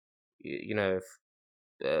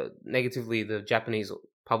 negatively the Japanese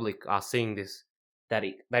public are seeing this. That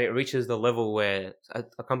it reaches the level where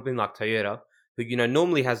a company like Toyota, who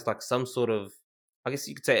normally has like some sort of, I guess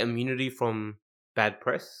you could say, immunity from bad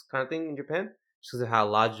press kind of thing in Japan, just because of how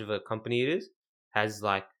large of a company it is, has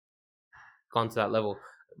like gone to that level.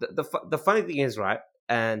 The funny thing is, right,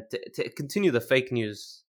 and to continue the fake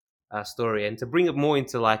news story and to bring it more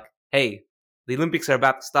into like, hey, the Olympics are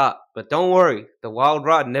about to start, but don't worry, the wild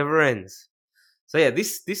ride never ends. So yeah,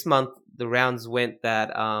 this month the rounds went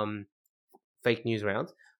that fake news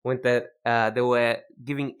rounds went that they were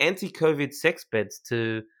giving anti-COVID sex beds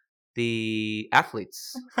to the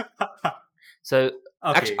athletes. So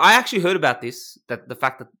okay. I actually heard about this. That the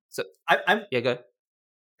fact that I'm go.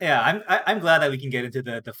 Yeah, I'm glad that we can get into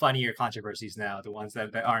the funnier controversies now, the ones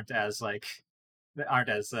that aren't as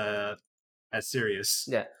as serious.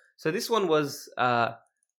 Yeah. So this one was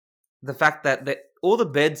the fact that all the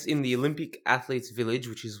beds in the Olympic athletes village,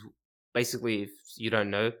 which is basically, if you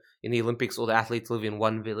don't know, in the Olympics all the athletes live in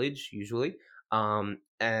one village usually, and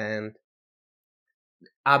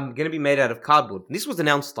going to be made out of cardboard. This was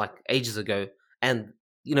announced like ages ago, and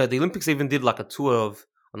the Olympics even did like a tour of,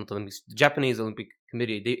 not the Olympics, the Japanese Olympic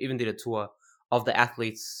Committee. They even did a tour of the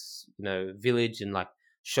athletes, village, and like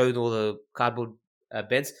showed all the cardboard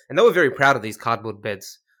beds, and they were very proud of these cardboard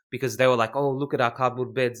beds because they were like, "Oh, look at our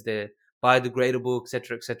cardboard beds; they're biodegradable,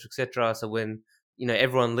 etc., etc., etc." So when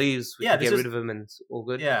everyone leaves, we can get rid of them, and it's all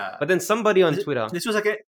good. Yeah. But then somebody on Twitter, this was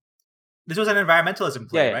an environmentalism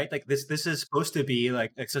play, right? Like this is supposed to be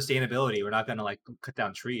like sustainability. We're not going to like cut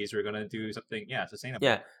down trees. We're going to do something, sustainable.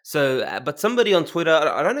 Yeah. So, but somebody on Twitter,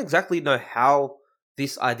 I don't exactly know how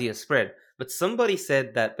this idea spread, but somebody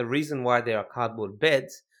said that the reason why there are cardboard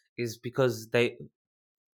beds is because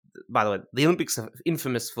by the way, the Olympics are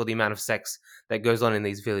infamous for the amount of sex that goes on in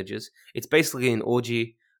these villages. It's basically an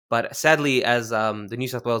orgy, but sadly, as the New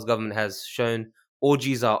South Wales government has shown,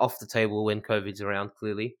 orgies are off the table when COVID's around,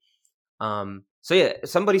 clearly. So yeah,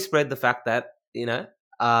 somebody spread the fact that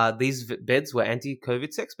these beds were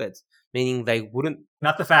anti-COVID sex beds, meaning they wouldn't.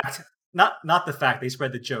 Not the fact. Not the fact. They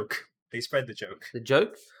spread the joke. They spread the joke. The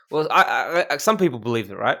joke. Well, I some people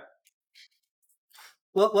believe it, right?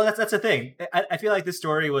 Well, that's the thing. I feel like this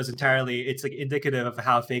story was it's like indicative of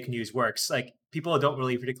how fake news works. Like people don't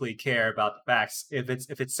really particularly care about the facts.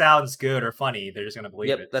 If it sounds good or funny, they're just gonna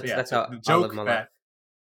believe it. That's how the joke I live my life.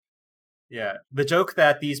 Yeah, the joke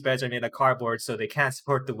that these beds are made of cardboard so they can't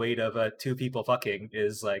support the weight of 2 people fucking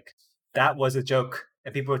is like, that was a joke,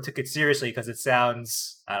 and people took it seriously because it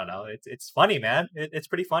sounds, I don't know, it's funny, man. It's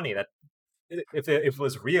pretty funny that if it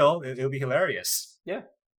was real, it would be hilarious. Yeah,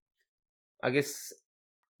 I guess.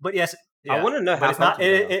 But yes, I want to know how it's not.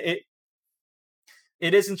 It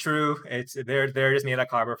isn't true. They're just made of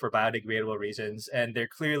cardboard for biodegradable reasons, and they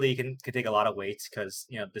clearly can take a lot of weight because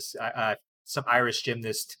this some Irish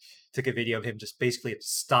gymnast took a video of him just basically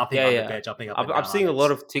stomping on the bed, jumping up and down. I'm seeing a lot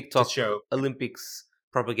of TikTok show Olympics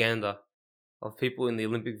propaganda of people in the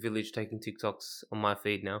Olympic Village taking TikToks on my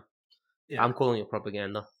feed now. Yeah. I'm calling it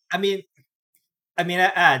propaganda. I mean,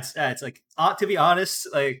 ads. Like, to be honest,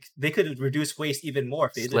 like they could reduce waste even more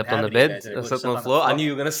if they slept on the bed, slept on the floor. I knew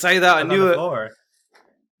you were gonna say that. I knew it.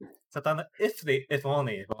 Slept on the if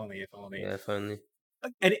only. Yeah, if only.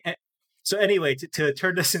 And so anyway, to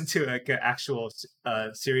turn this into like an actual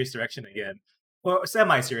serious direction again, or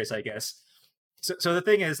semi-serious, I guess. So the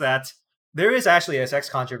thing is that there is actually a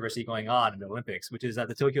sex controversy going on in the Olympics, which is that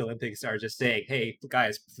the Tokyo Olympics are just saying, "Hey,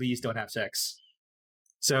 guys, please don't have sex."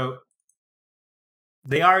 So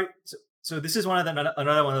they are. So this is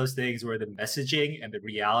another one of those things where the messaging and the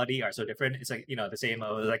reality are so different. It's like the same.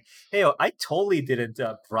 I was like, hey, I totally didn't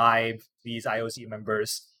bribe these IOC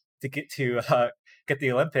members to get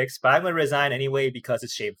the Olympics, but I'm going to resign anyway because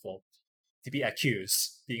it's shameful to be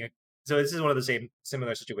accused. So this is one of the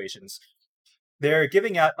similar situations. They're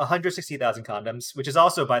giving out 160,000 condoms, which is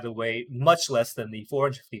also, by the way, much less than the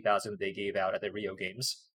 450,000 they gave out at the Rio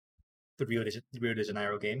Games, the Rio de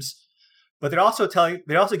Janeiro Games. But they're also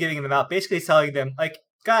giving them out, basically telling them, like,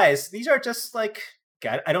 guys, these are just like,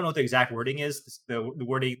 I don't know what the exact wording is. The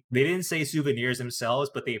wording, they didn't say souvenirs themselves,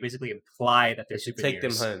 but they basically imply that they're souvenirs. Take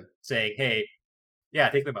them home. Saying, hey, yeah,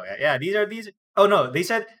 take them home. Yeah, these. Oh no, they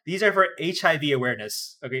said these are for HIV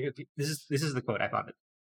awareness. Okay, this is the quote. I found it.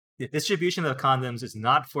 The distribution of condoms is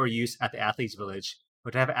not for use at the athletes' village,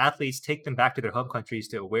 but to have athletes take them back to their home countries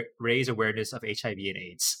to raise awareness of HIV and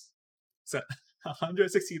AIDS. So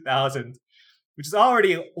 160,000, which is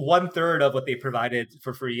already 1/3 of what they provided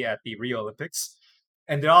for free at the Rio Olympics.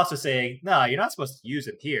 And they're also saying, no, you're not supposed to use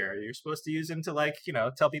them here. You're supposed to use them to, like,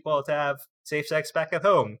 tell people to have safe sex back at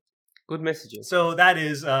home. Good messaging. So that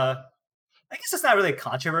is, I guess it's not really a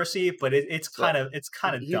controversy, but it's kind of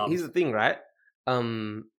dumb. Here's the thing, right?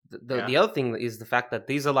 The other thing is the fact that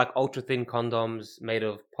these are like ultra thin condoms made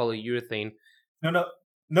of polyurethane. No,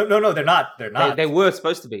 they're not. They're not. They were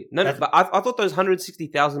supposed to be. No, but I thought those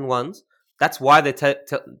 160,000 ones. That's why they're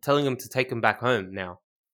telling them to take them back home now.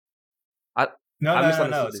 No. You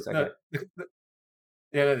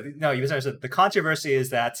misunderstood. The controversy is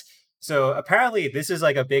that, so apparently this is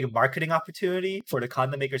like a big marketing opportunity for the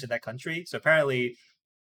condom makers in that country. So apparently,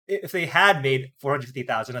 if they had made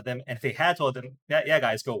 450,000 of them, and if they had told them, yeah,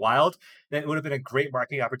 guys, go wild, then it would have been a great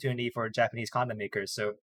marketing opportunity for Japanese condom makers.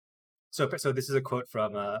 So this is a quote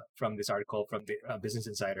from this article from the Business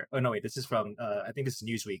Insider. Oh no, wait, this is from I think this is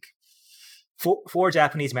Newsweek. Four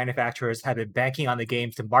Japanese manufacturers have been banking on the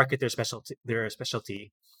games to market their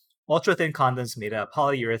specialty, ultra-thin condoms made of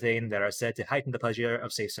polyurethane that are said to heighten the pleasure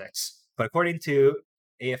of safe sex. But according to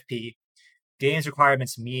AFP, games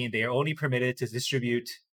requirements mean they are only permitted to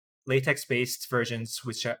distribute latex-based versions,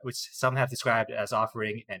 which some have described as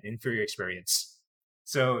offering an inferior experience.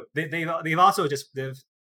 So they've also just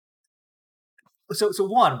So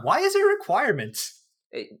one, why is there a requirement?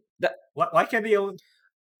 Why can't they?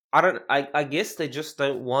 I guess they just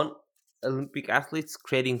don't want Olympic athletes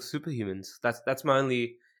creating superhumans. That's my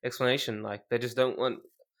only explanation. Like, they just don't want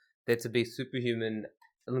there to be superhuman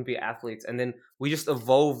Olympic athletes, and then we just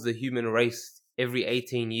evolve the human race every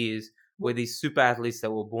 18 years where these super athletes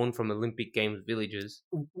that were born from Olympic Games villages.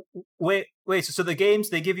 Wait. So the games,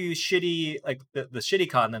 they give you shitty, like the shitty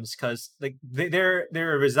condoms because like they're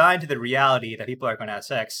resigned to the reality that people are going to have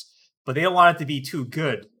sex, but they don't want it to be too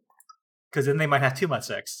good because then they might have too much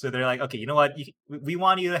sex. So they're like, okay, you know what? We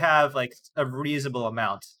want you to have like a reasonable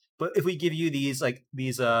amount, but if we give you these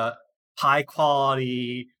high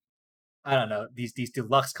quality, I don't know, these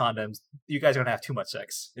deluxe condoms, you guys are gonna have too much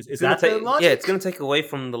sex. Is that the logic? Yeah, it's gonna take away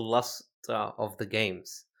from the luster of the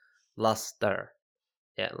games. Luster.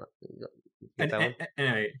 Yeah.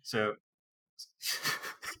 Anyway, so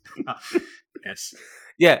yes.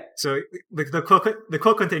 Yeah. So the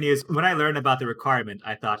quote continues. When I learned about the requirement,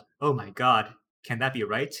 I thought, "Oh my god, can that be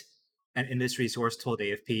right?" An industry source told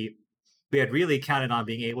AFP, "We had really counted on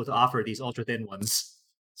being able to offer these ultra thin ones."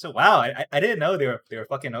 So wow, I didn't know they were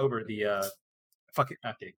fucking over the fucking,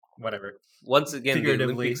 okay, whatever. Once again, the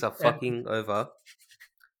Olympics are fucking over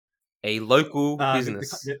a local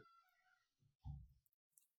business.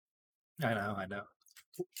 I know.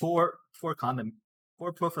 For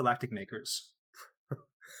prophylactic makers.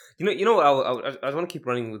 You know what? I want to keep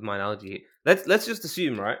running with my analogy here. Let's just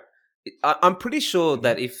assume, right? I'm pretty sure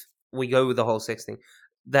that if we go with the whole sex thing,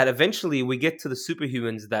 that eventually we get to the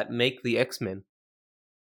superhumans that make the X-Men.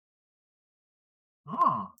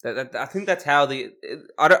 Oh. I think that's how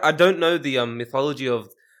I don't know the mythology of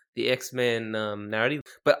the X-Men narrative,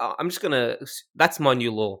 but I'm just gonna. That's my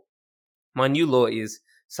new law. My new law is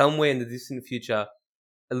somewhere in the distant future,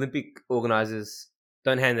 Olympic organizers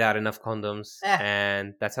don't hand out enough condoms,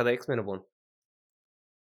 and that's how the X-Men are born.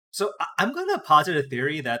 So I'm gonna posit a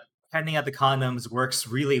theory that handing out the condoms works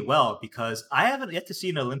really well because I haven't yet to see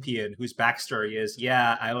an Olympian whose backstory is,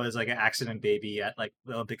 yeah, I was like an accident baby at like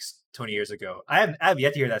the Olympics 20 years ago. I have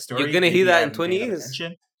yet to hear that story. You're gonna hear that in 20 years.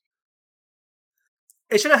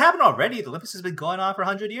 It should have happened already. The Olympics has been going on for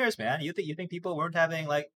 100 years, man. You think people weren't having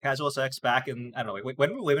like casual sex back in, I don't know,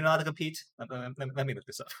 when were women allowed to compete? Let me look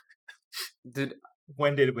this up. Dude,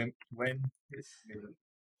 when did women?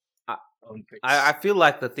 I feel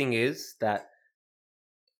like the thing is that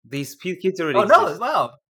these kids already. Oh no!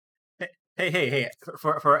 Wow. Hey!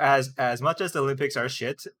 For as much as the Olympics are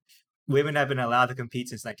shit, women have been allowed to compete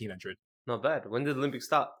since 1900. Not bad. When did the Olympics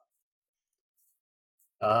start?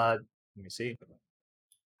 Let me see.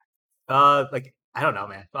 Like I don't know,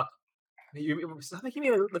 man. Fuck. Stop making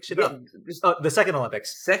me look shit up. Just Oh, the second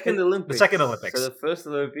Olympics. second Olympics. The second Olympics. So the first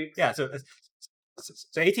Olympics. Yeah. So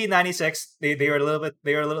 1896. They were a little bit.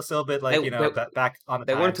 They were a little still a bit like back on the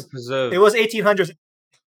They wanted times. to preserve. It was 1800s.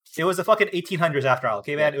 It was the fucking 1800s after all.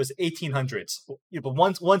 Okay, man. Yeah. It was 1800s. But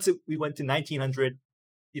once we went to 1900,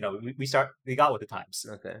 we got with the times.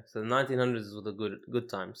 Okay, so the 1900s were the good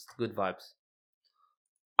times, good vibes.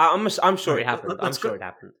 I'm sure it happened. I'm sure it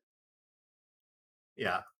happened.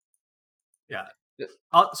 Yeah.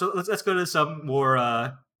 So let's go to some more.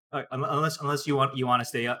 Unless you want to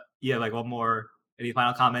stay up. Yeah, like one more. Any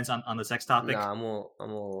final comments on the sex topic? Nah, I'm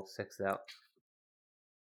all sexed out.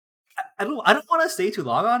 I don't want to stay too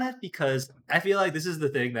long on it because I feel like this is the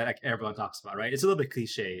thing that everyone talks about, right? It's a little bit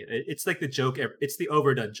cliche. It's like the joke. It's the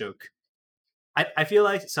overdone joke. I feel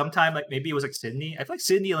like sometime like maybe it was like Sydney. I feel like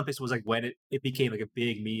Sydney Olympics was like when it became like a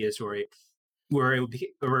big media story. Where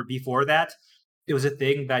or before that, it was a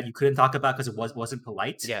thing that you couldn't talk about because it wasn't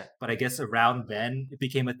polite. Yeah. But I guess around then it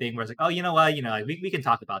became a thing where it's like, oh, you know what, we can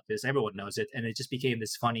talk about this. Everyone knows it, and it just became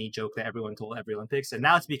this funny joke that everyone told every Olympics, and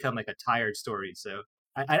now it's become like a tired story. So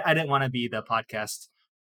I didn't want to be the podcast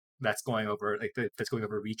that's going over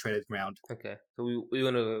retreaded ground. Okay, so we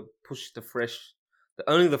want to push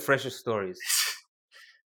only the freshest stories.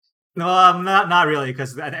 No, not really,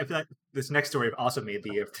 because I feel like this next story also made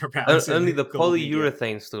the rounds. Only the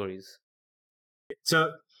polyurethane stories.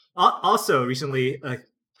 So, also recently,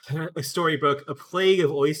 a story broke: a plague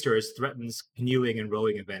of oysters threatens canoeing and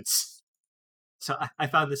rowing events. So I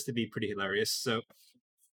found this to be pretty hilarious. So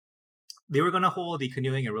they were going to hold the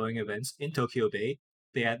canoeing and rowing events in Tokyo Bay.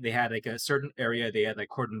 They had like a certain area they had like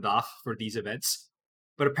cordoned off for these events.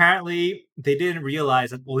 But apparently, they didn't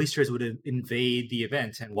realize that oysters would invade the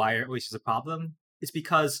event. And why are oysters a problem? It's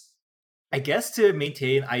because, I guess, to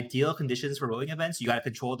maintain ideal conditions for rowing events, you got to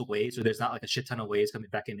control the waves, so there's not like a shit ton of waves coming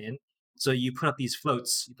back and in. So you put up these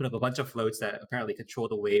floats. You put up a bunch of floats that apparently control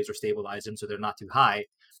the waves or stabilize them so they're not too high.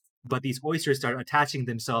 But these oysters start attaching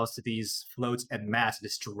themselves to these floats en masse,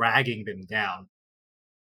 just dragging them down.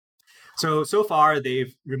 So far,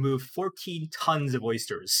 they've removed 14 tons of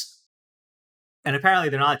oysters. And apparently,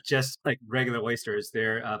 they're not just like regular oysters;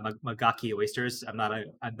 they're Magaki oysters. I'm not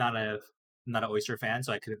an oyster fan,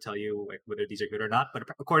 so I couldn't tell you like whether these are good or not. But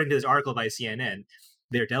according to this article by CNN,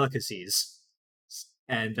 they're delicacies,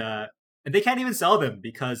 and they can't even sell them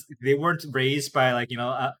because they weren't raised by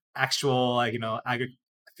actual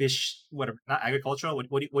fish, whatever, not agricultural. What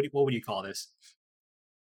would you call this?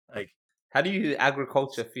 Like, how do you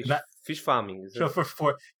agriculture fish farming? Is so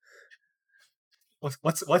for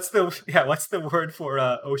what's the word for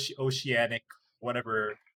oceanic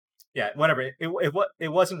whatever? Yeah, whatever.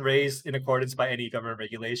 It wasn't raised in accordance by any government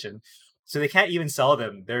regulation, so they can't even sell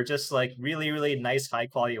them. They're just like really really nice high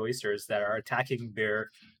quality oysters that are attacking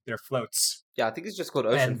their floats. Yeah, I think it's just called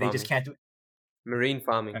ocean and they farming. Just can't do marine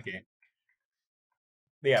farming. Okay.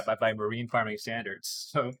 Yeah, by marine farming standards.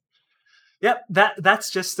 So, yeah,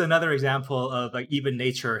 that's just another example of like even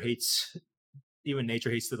nature hates the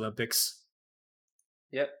Olympics.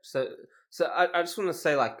 Yep. So I just want to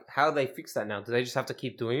say, like, how they fix that now? Do they just have to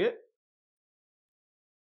keep doing it?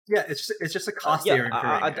 Yeah, it's just a cost they're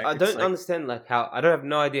incurring. I don't understand like how I don't have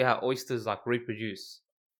no idea how oysters like reproduce.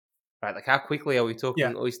 Right, like how quickly are we talking?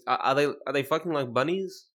 Yeah. Are they fucking like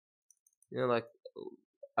bunnies? You know, like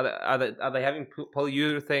are they having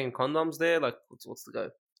polyurethane condoms there? Like what's the go?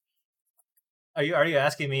 Are you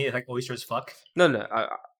asking me if like oysters fuck? No.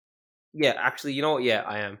 Yeah, actually, you know what? Yeah,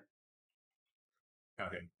 I am.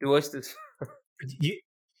 Okay. Do oysters?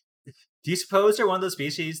 Do you suppose they're one of those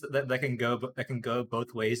species that can go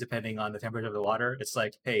both ways depending on the temperature of the water? It's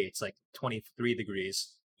like, hey, it's like 23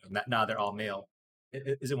 degrees. Now they're all male.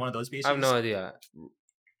 Is it one of those species? I have no idea.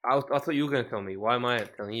 I thought you were going to tell me. Why am I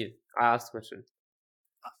telling you? I asked the question.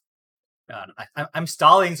 I'm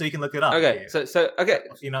stalling so you can look it up. Okay, so okay.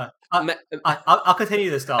 You know, I'll continue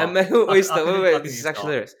this stall. A male oyster. Wait, this is actually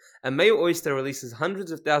hilarious. A male oyster releases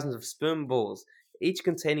hundreds of thousands of sperm balls, each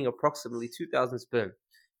containing approximately 2,000 sperm.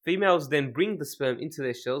 Females then bring the sperm into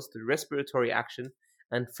their shells through respiratory action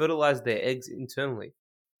and fertilize their eggs internally.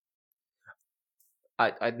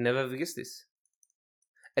 I'd never have guessed this.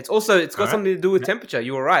 It's got something to do with temperature.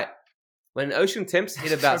 You were right. When ocean temps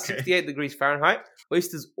hit about 68 degrees Fahrenheit,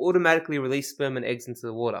 oysters automatically release sperm and eggs into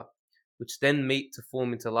the water, which then meet to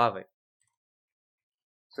form into larvae.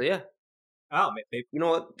 So yeah. Oh, maybe, you know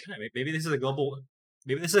what? Maybe this is a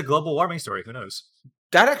global warming story. Who knows?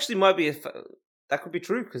 That actually might be that could be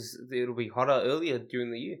true because it'll be hotter earlier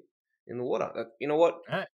during the year in the water. You know what?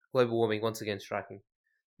 Alright. Global warming once again striking.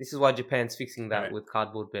 This is why Japan's fixing that Alright. with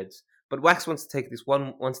cardboard beds. But Wax wants to take this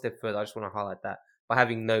one step further. I just want to highlight that by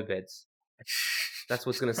having no beds. That's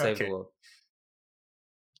what's going to save the Okay. world.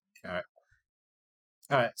 All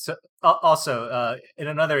right. So also, in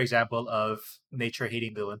another example of nature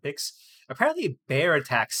hating the Olympics, apparently bear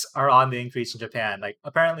attacks are on the increase in Japan. Like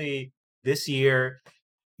apparently this year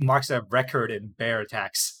marks a record in bear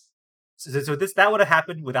attacks. So that would have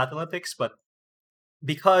happened without the Olympics, but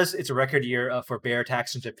because it's a record year for bear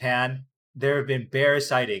attacks in Japan, there have been bear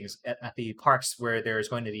sightings at the parks where there's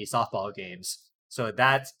going to be softball games. So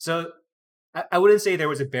I wouldn't say there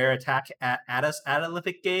was a bear attack at us at an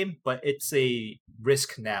Olympic game, but it's a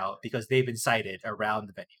risk now because they've been sighted around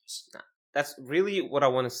the venues. That's really what I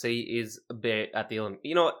want to see is a bear at the Olympics.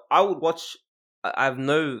 You know, I would watch. I have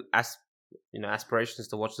no aspirations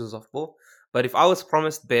to watch the softball, but if I was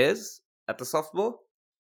promised bears at the softball,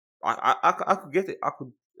 I could get it. I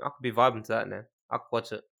could be vibing to that now. I could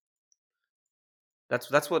watch it.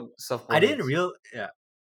 That's what softball. I didn't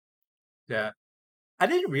yeah. I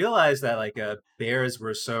didn't realize that like bears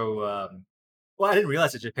were so. Well, I didn't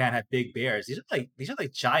realize that Japan had big bears. These are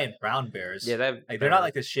like giant brown bears. Yeah, they're not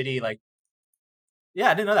like the shitty like. Yeah,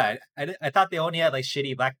 I didn't know that. I thought they only had like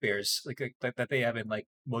shitty black bears like that they have in like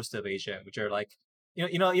most of Asia, which are like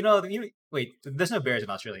wait, there's no bears in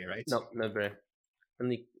Australia, right? No bear.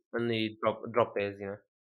 Only drop bears, you know.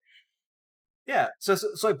 Yeah, so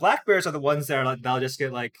like black bears are the ones that are like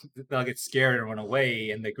they'll get scared and run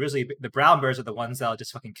away, and the brown bears are the ones that'll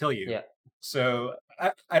just fucking kill you. Yeah. So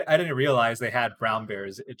I didn't realize they had brown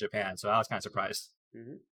bears in Japan, so I was kind of surprised.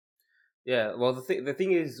 Mm-hmm. Yeah, well the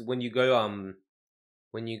thing is when you go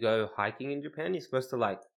hiking in Japan, you're supposed to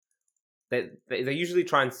like they usually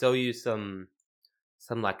try and sell you some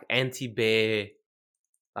like anti-bear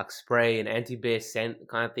like spray and anti-bear scent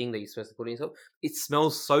kind of thing that you're supposed to put in yourself. It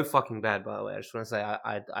smells so fucking bad, by the way. I just want to say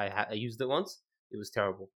I used it once. It was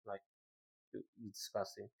terrible, like it was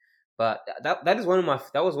disgusting. But that was one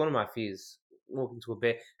of my fears, walking to a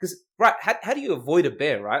bear. Because right, how do you avoid a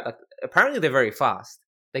bear? Right, like apparently they're very fast.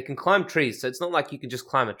 They can climb trees, so it's not like you can just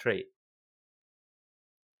climb a tree.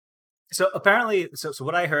 So apparently, so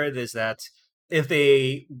what I heard is that if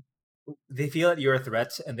they feel that you're a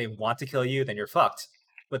threat and they want to kill you, then you're fucked.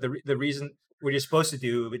 But the reason what you're supposed to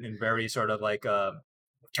do in very sort of like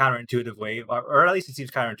counterintuitive way, or at least it seems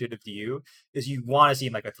counterintuitive to you, is you want to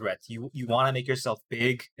seem like a threat. You want to make yourself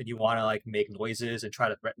big and you want to like make noises and try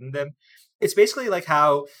to threaten them. It's basically like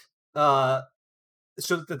how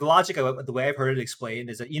so the logic of the way I've heard it explained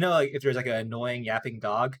is that like if there's like an annoying yapping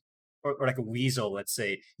dog or like a weasel, let's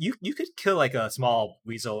say, you could kill like a small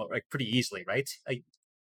weasel like pretty easily, right? Like,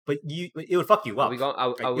 but it would fuck you up. Are we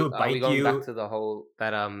going back to the whole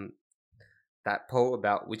that poll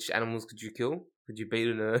about which animals could you kill? Could you beat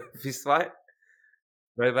in a fist fight?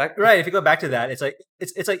 Go back, right? If you go back to that, it's like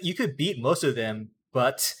you could beat most of them,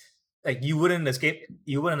 but like you wouldn't escape.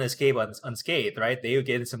 You wouldn't escape unscathed, right? They would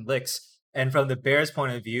get in some licks. And from the bear's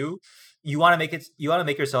point of view, you want to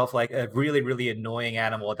make yourself like a really really annoying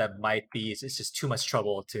animal that might be it's just too much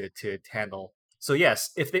trouble to handle. So yes,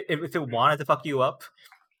 if it wanted to fuck you up,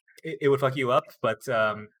 it would fuck you up. But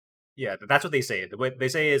yeah, that's what they say. What they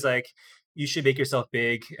say is like you should make yourself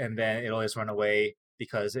big, and then it'll just run away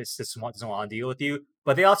because it doesn't want to deal with you.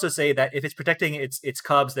 But they also say that if it's protecting its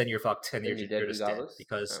cubs, then you're fucked, and you're just dead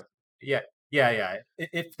because yeah.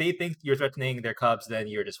 If they think you're threatening their cubs, then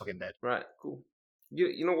you're just fucking dead. Right, cool.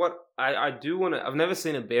 You know what? I do want to. I've never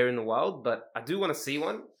seen a bear in the wild, but I do want to see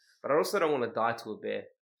one. But I also don't want to die to a bear.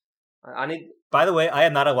 I need. By the way, I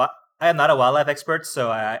am not a wildlife expert,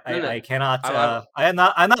 so I cannot. I'm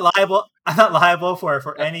not liable. I'm not liable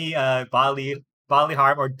for any bodily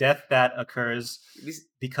harm or death that occurs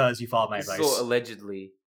because you follow my advice. This is all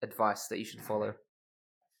allegedly advice that you should follow.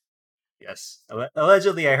 Yes,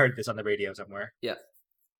 allegedly, I heard this on the radio somewhere. Yeah.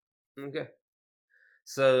 Okay.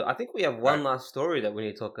 So I think we have one last story that we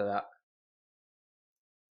need to talk about.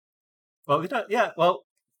 Well, well,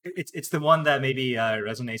 it's the one that maybe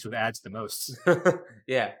resonates with ads the most.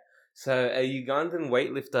 Yeah. So a Ugandan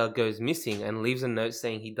weightlifter goes missing and leaves a note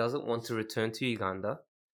saying he doesn't want to return to Uganda.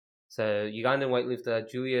 So Ugandan weightlifter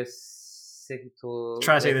Julius Sekito.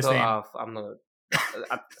 Try to say this name. I'm not.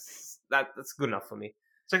 That's good enough for me.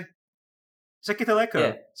 Sekitoleko.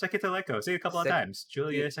 Yeah. Sekitoleko. Say it a couple of times.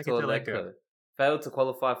 Julia Sekitoleko. Failed to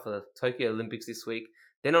qualify for the Tokyo Olympics this week.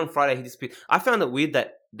 Then on Friday he disappeared. I found it weird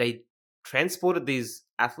that they transported these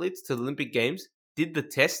athletes to the Olympic Games, did the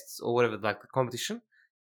tests or whatever, like the competition,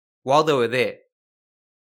 while they were there.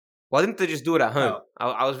 Why didn't they just do it at home? Oh.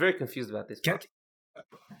 I was very confused about this part.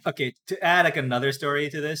 Okay, to add like another story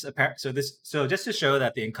to this, so just to show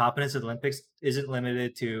that the incompetence of the Olympics isn't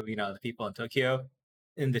limited to the people in Tokyo,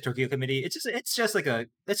 in the Tokyo Committee. It's just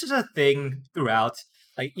a thing throughout.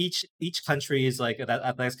 Like each country is like that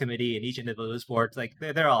athletics committee, and each individual sport, like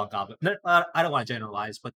they're all incompetent. I don't want to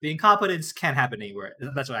generalize, but the incompetence can't happen anywhere.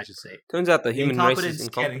 That's what I should say. Turns out the human race is incompetence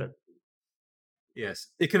incompetent. Yes,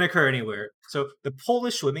 it can occur anywhere. So the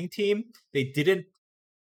Polish swimming team, they didn't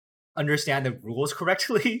understand the rules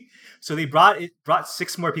correctly, so they brought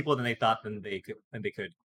 6 more people than they thought than they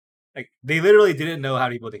could. Like they literally didn't know how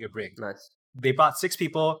many people they could bring. Nice. They brought 6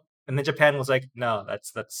 people, and then Japan was like, "No,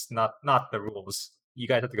 that's not the rules. You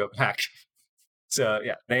guys have to go back." So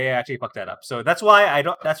yeah, they actually fucked that up. So that's why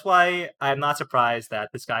I'm not surprised that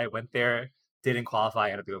this guy went there, didn't qualify,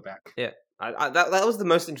 and had to go back. Yeah. That was the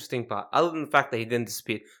most interesting part, other than the fact that he didn't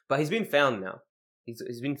disappear. But he's been found now.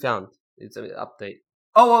 He's been found. It's an update.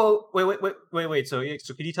 Oh, wait. So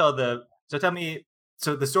can you tell me?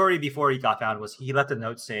 So the story before he got found was he left a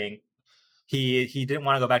note saying he didn't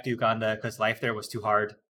want to go back to Uganda because life there was too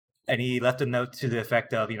hard, and he left a note to the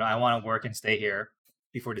effect of I want to work and stay here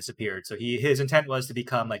before he disappeared. So his intent was to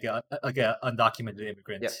become like a undocumented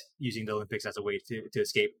immigrant, using the Olympics as a way to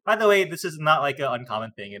escape. By the way, this is not like an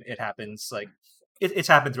uncommon thing. It happens like it's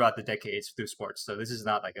happened throughout the decades through sports. So this is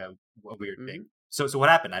not like a weird thing. So what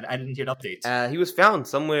happened? I didn't hear updates. He was found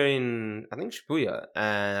somewhere in, I think, Shibuya,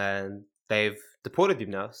 and they've deported him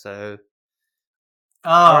now. So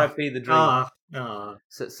R.I.P. the dream.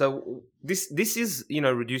 So this is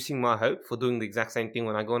reducing my hope for doing the exact same thing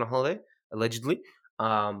when I go on a holiday, allegedly.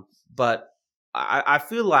 But I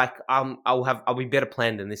feel like I'll be better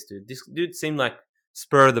planned than this dude. This dude seemed like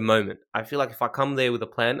spur of the moment. I feel like if I come there with a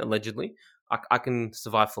plan, allegedly, I can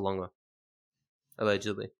survive for longer.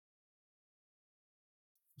 Allegedly.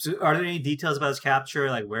 So, are there any details about his capture?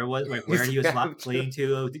 Like where he was fleeing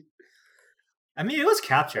to? I mean, it was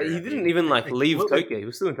captured. He didn't even leave Tokyo. He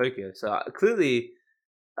was still in Tokyo. So clearly,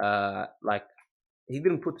 he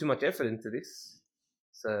didn't put too much effort into this.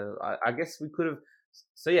 So I guess we could have.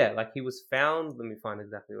 So yeah, he was found. Let me find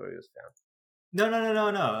exactly where he was found. No.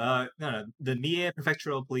 The Mie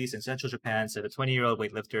Prefectural Police in central Japan said a 20-year-old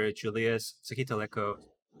weightlifter, Julius Sakitoleko,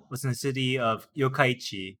 was in the city of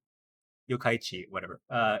Yokkaichi, whatever,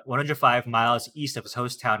 105 miles east of his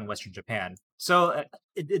host town in western Japan. So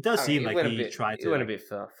it does seem like he tried to. It went a bit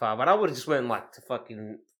far, but I would have just went to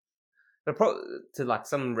fucking to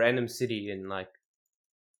some random city in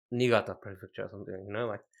Niigata Prefecture or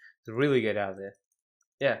something, to really get out of there.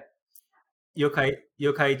 Yeah.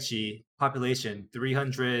 Yokkaichi, population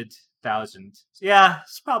 300,000. Yeah,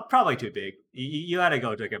 it's probably too big. You gotta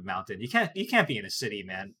go to a mountain. You can't be in a city,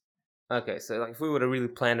 man. Okay, so if we were to really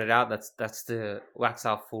plan it out, that's the Wax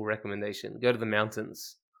Our Full recommendation. Go to the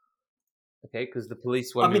mountains. Okay, because the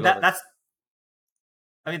police won't. That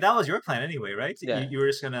was your plan anyway, right? Yeah. You were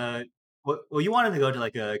just gonna. Well, you wanted to go to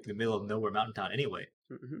the middle of nowhere mountain town anyway.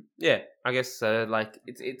 Mm-hmm. Yeah, I guess so.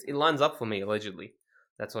 It lines up for me allegedly.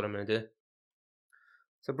 That's what I'm gonna do.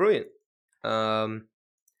 So brilliant. Do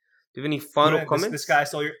you have any final comments? This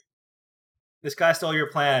guy stole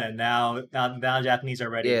your plan, and now Japanese are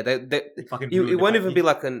ready. Yeah, it won't even be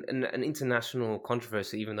an international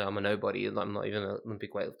controversy, even though I'm a nobody. I'm not even an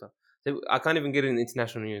Olympic weightlifter. So I can't even get it in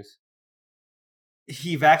international news.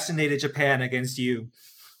 He vaccinated Japan against you.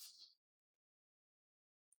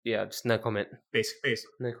 Yeah, just no comment. Basically.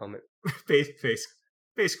 No comment.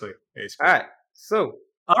 Basically.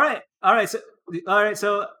 All right.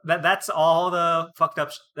 So that's all the fucked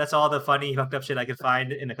up. That's all the funny fucked up shit I could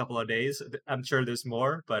find in a couple of days. I'm sure there's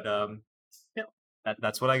more, but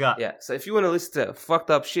that's what I got. Yeah. So if you want to listen to fucked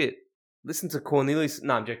up shit, listen to Cornelius.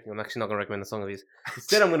 No, I'm joking. I'm actually not going to recommend a song of his.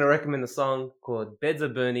 Instead, I'm going to recommend a song called "Beds Are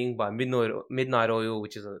Burning" by Midnight Oil,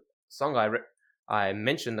 which is a song I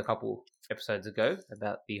mentioned a couple episodes ago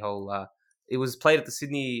about the whole. It was played at the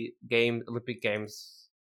Sydney Olympic Games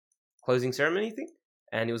closing ceremony thing,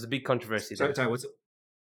 and it was a big controversy. Sorry, what's it?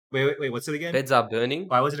 Wait, what's it again? Beds Are Burning.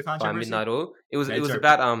 Why was it a controversy? By Midnight Oil. It was about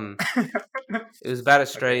it was about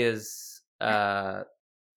Australia's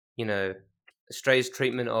Australia's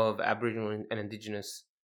treatment of Aboriginal and Indigenous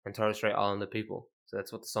and Torres Strait Islander people. So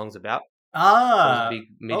that's what the song's about. So it was a big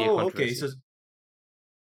media controversy.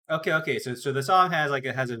 Okay. So the song has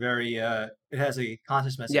a very it has a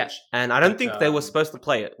conscious message. Yeah, and I don't think they were supposed to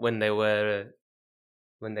play it when they were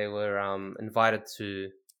invited to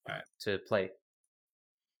play.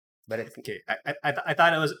 But okay, I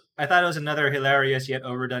thought it was another hilarious yet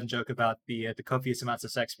overdone joke about the copious amounts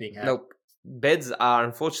of sex being had. Nope. Beds are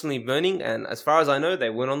unfortunately burning, and as far as I know, they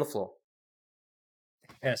weren't on the floor.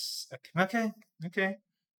 Yes. Okay.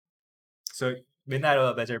 So Midnight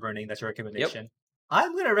Oil, Better Burning. That's your recommendation.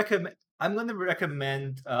 I'm gonna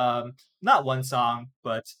recommend not one song,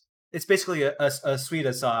 but it's basically a suite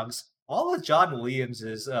of songs. All of John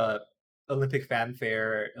Williams's Olympic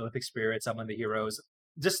fanfare, Olympic spirit, Some of the Heroes.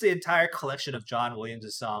 Just the entire collection of John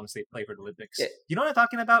Williams' songs they play for the Olympics. Yeah. You know what I'm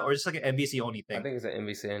talking about, or just like an NBC only I thing? think it's an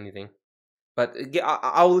NBC anything. But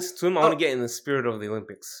I'll listen to him. I want Oh. to get in the spirit of the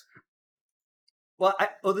Olympics. Well,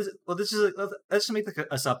 this is let's just make like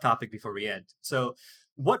a subtopic before we end. So,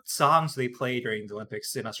 what songs do they play during the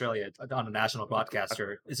Olympics in Australia on a national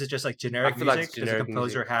broadcaster? Is it just like generic feel like music? it's generic Does the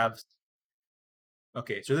composer music. have?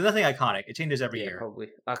 Okay, so there's nothing iconic. It changes every Yeah, year. probably.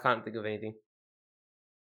 I can't think of anything.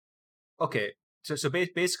 Okay, so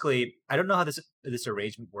basically, I don't know how this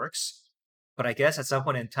arrangement works, but I guess at some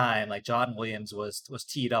point in time, like John Williams was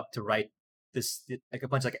teed up to write this like a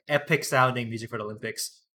bunch of like epic sounding music for the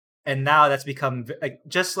Olympics, and now that's become like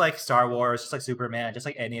just like Star Wars, just like Superman, just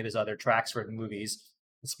like any of his other tracks for the movies.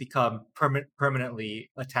 It's become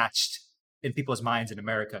permanently attached in people's minds in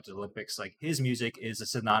America to the Olympics. Like his music is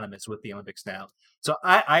synonymous with the Olympics now. So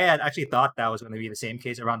I had actually thought that was going to be the same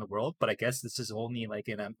case around the world, but I guess this is only like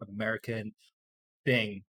an American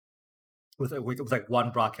thing with like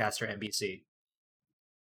one broadcaster, NBC.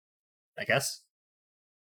 I guess.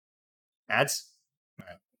 Ads?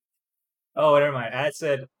 Alright. Oh, never mind. Ad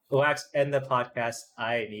said, Wax, end the podcast.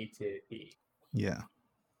 I need to pee. Yeah.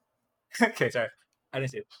 Okay, sorry. I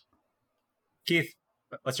didn't see it. Keith,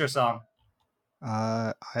 what's your song?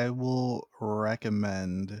 I will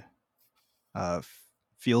recommend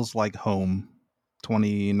Feels Like Home,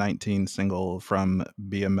 2019 single from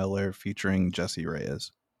Bia Miller featuring Jesse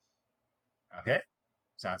Reyes. Okay,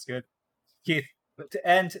 sounds good. Keith, to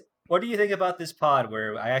end, what do you think about this pod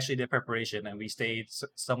where I actually did preparation and we stayed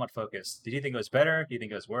somewhat focused? Did you think it was better? Do you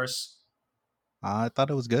think it was worse? I thought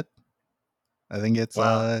it was good. I think it's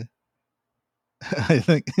Wow. I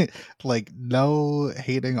think like no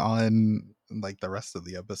hating on like the rest of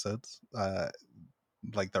the episodes.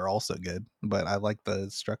 Like they're also good, but I like the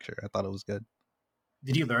structure. I thought it was good.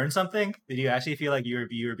 Did you learn something? Did you actually feel like you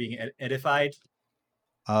were being edified?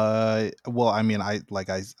 Well, I mean, I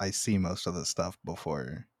see most of the stuff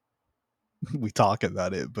before we talk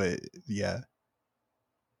about it, but yeah.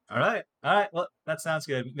 All right. Well, that sounds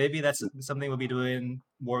good. Maybe that's something we'll be doing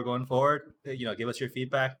more going forward. Give us your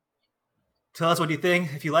feedback. Tell us what you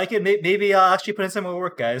think. If you like it, maybe I'll actually put in some more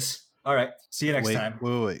work, guys. All right. See you next time.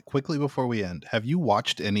 Wait. Quickly before we end, have you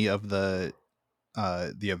watched any of the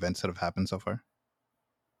events that have happened so far?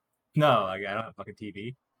 No, I don't have fucking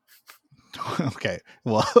TV. Okay,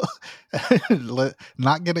 well,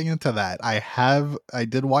 not getting into that. I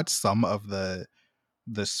did watch some of the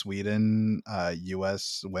Sweden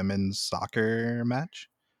US women's soccer match.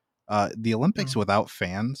 The Olympics without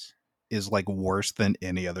fans is like worse than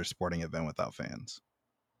any other sporting event without fans.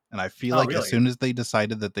 And I feel like really? as soon as they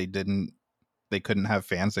decided that they couldn't have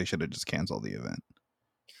fans, they should have just canceled the event.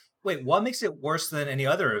 Wait, what makes it worse than any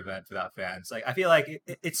other event without fans? Like, I feel like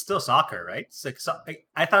it's still soccer, right? It's like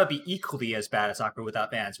I thought it'd be equally as bad as soccer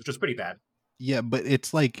without fans, which was pretty bad. Yeah, but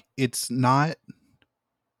it's like it's not.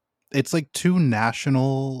 It's like two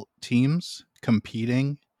national teams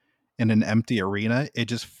competing in an empty arena. It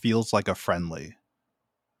just feels like a friendly.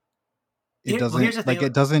 It doesn't here's the thing. like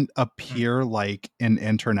it doesn't appear like an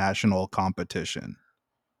international competition.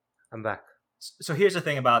 I'm back. So here's the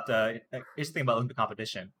thing about Olympic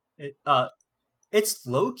competition. It's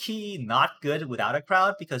low key not good without a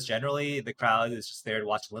crowd because generally the crowd is just there to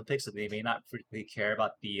watch Olympics, so they may not really care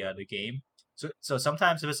about the game. So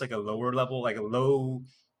sometimes if it's like a lower level, like a low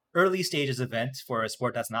early stages event for a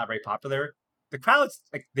sport that's not very popular, the crowds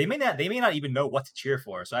like they may not even know what to cheer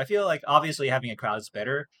for. So I feel like obviously having a crowd is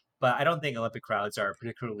better, but I don't think Olympic crowds are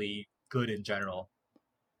particularly good in general.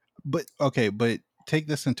 But take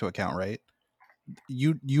this into account, right?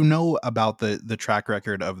 You know about the track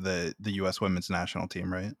record of the US women's national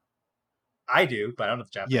team, right? I do, but I don't know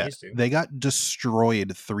if the Japanese do. They got destroyed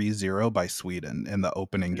 3-0 by Sweden in the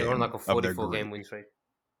opening game. They're on like a of their 44 group. game win streak.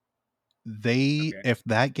 If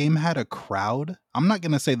that game had a crowd, I'm not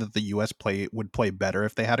going to say that the US would play better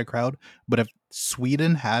if they had a crowd, but if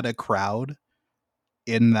Sweden had a crowd,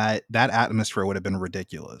 in that atmosphere would have been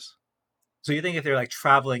ridiculous. So you think if they're like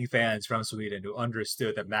traveling fans from Sweden who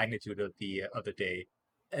understood the magnitude of the day,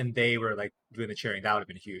 and they were like doing the cheering, that would have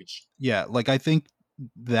been huge. Yeah, like I think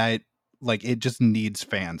that like it just needs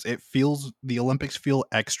fans. The Olympics feel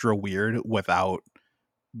extra weird without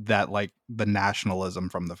that, like the nationalism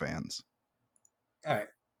from the fans. All right,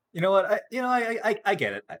 you know what? I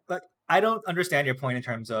get it. But I don't understand your point in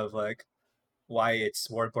terms of like, why it's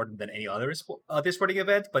more important than any other sporting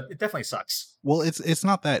event, but it definitely sucks. Well, it's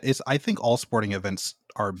not that. I think all sporting events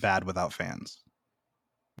are bad without fans.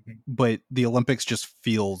 Mhm. But the Olympics just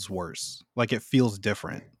feels worse. Like it feels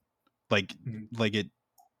different. Like Mhm. like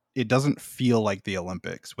it doesn't feel like the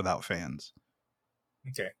Olympics without fans.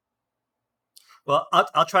 Okay. Well,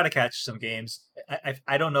 I'll try to catch some games.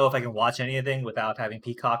 I don't know if I can watch anything without having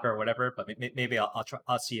Peacock or whatever, but maybe I'll try.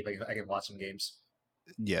 I'll see if I can watch some games.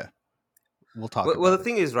 Yeah. We'll talk Well, about the it.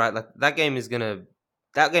 thing is, right? Like that game is gonna.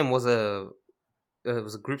 That game was a. It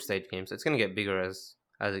was a group stage game, so it's gonna get bigger as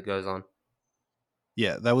it goes on.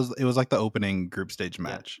 Yeah, it was like the opening group stage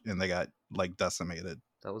match, and they got like decimated.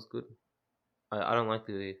 That was good. I don't like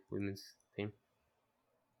the women's team.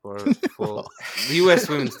 For Well, the US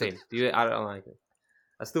women's team, I don't like it.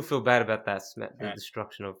 I still feel bad about that the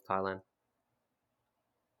destruction of Thailand.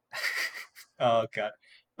 Oh god.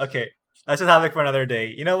 Okay, that's a topic for another day.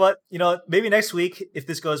 You know what? Maybe next week, if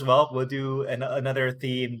this goes well, we'll do another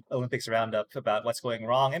theme Olympics roundup about what's going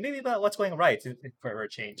wrong and maybe about what's going right for a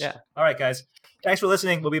change. Yeah. All right, guys. Thanks for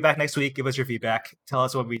listening. We'll be back next week. Give us your feedback. Tell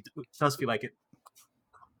us if you like it.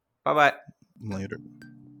 Bye bye. later.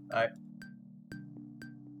 All right.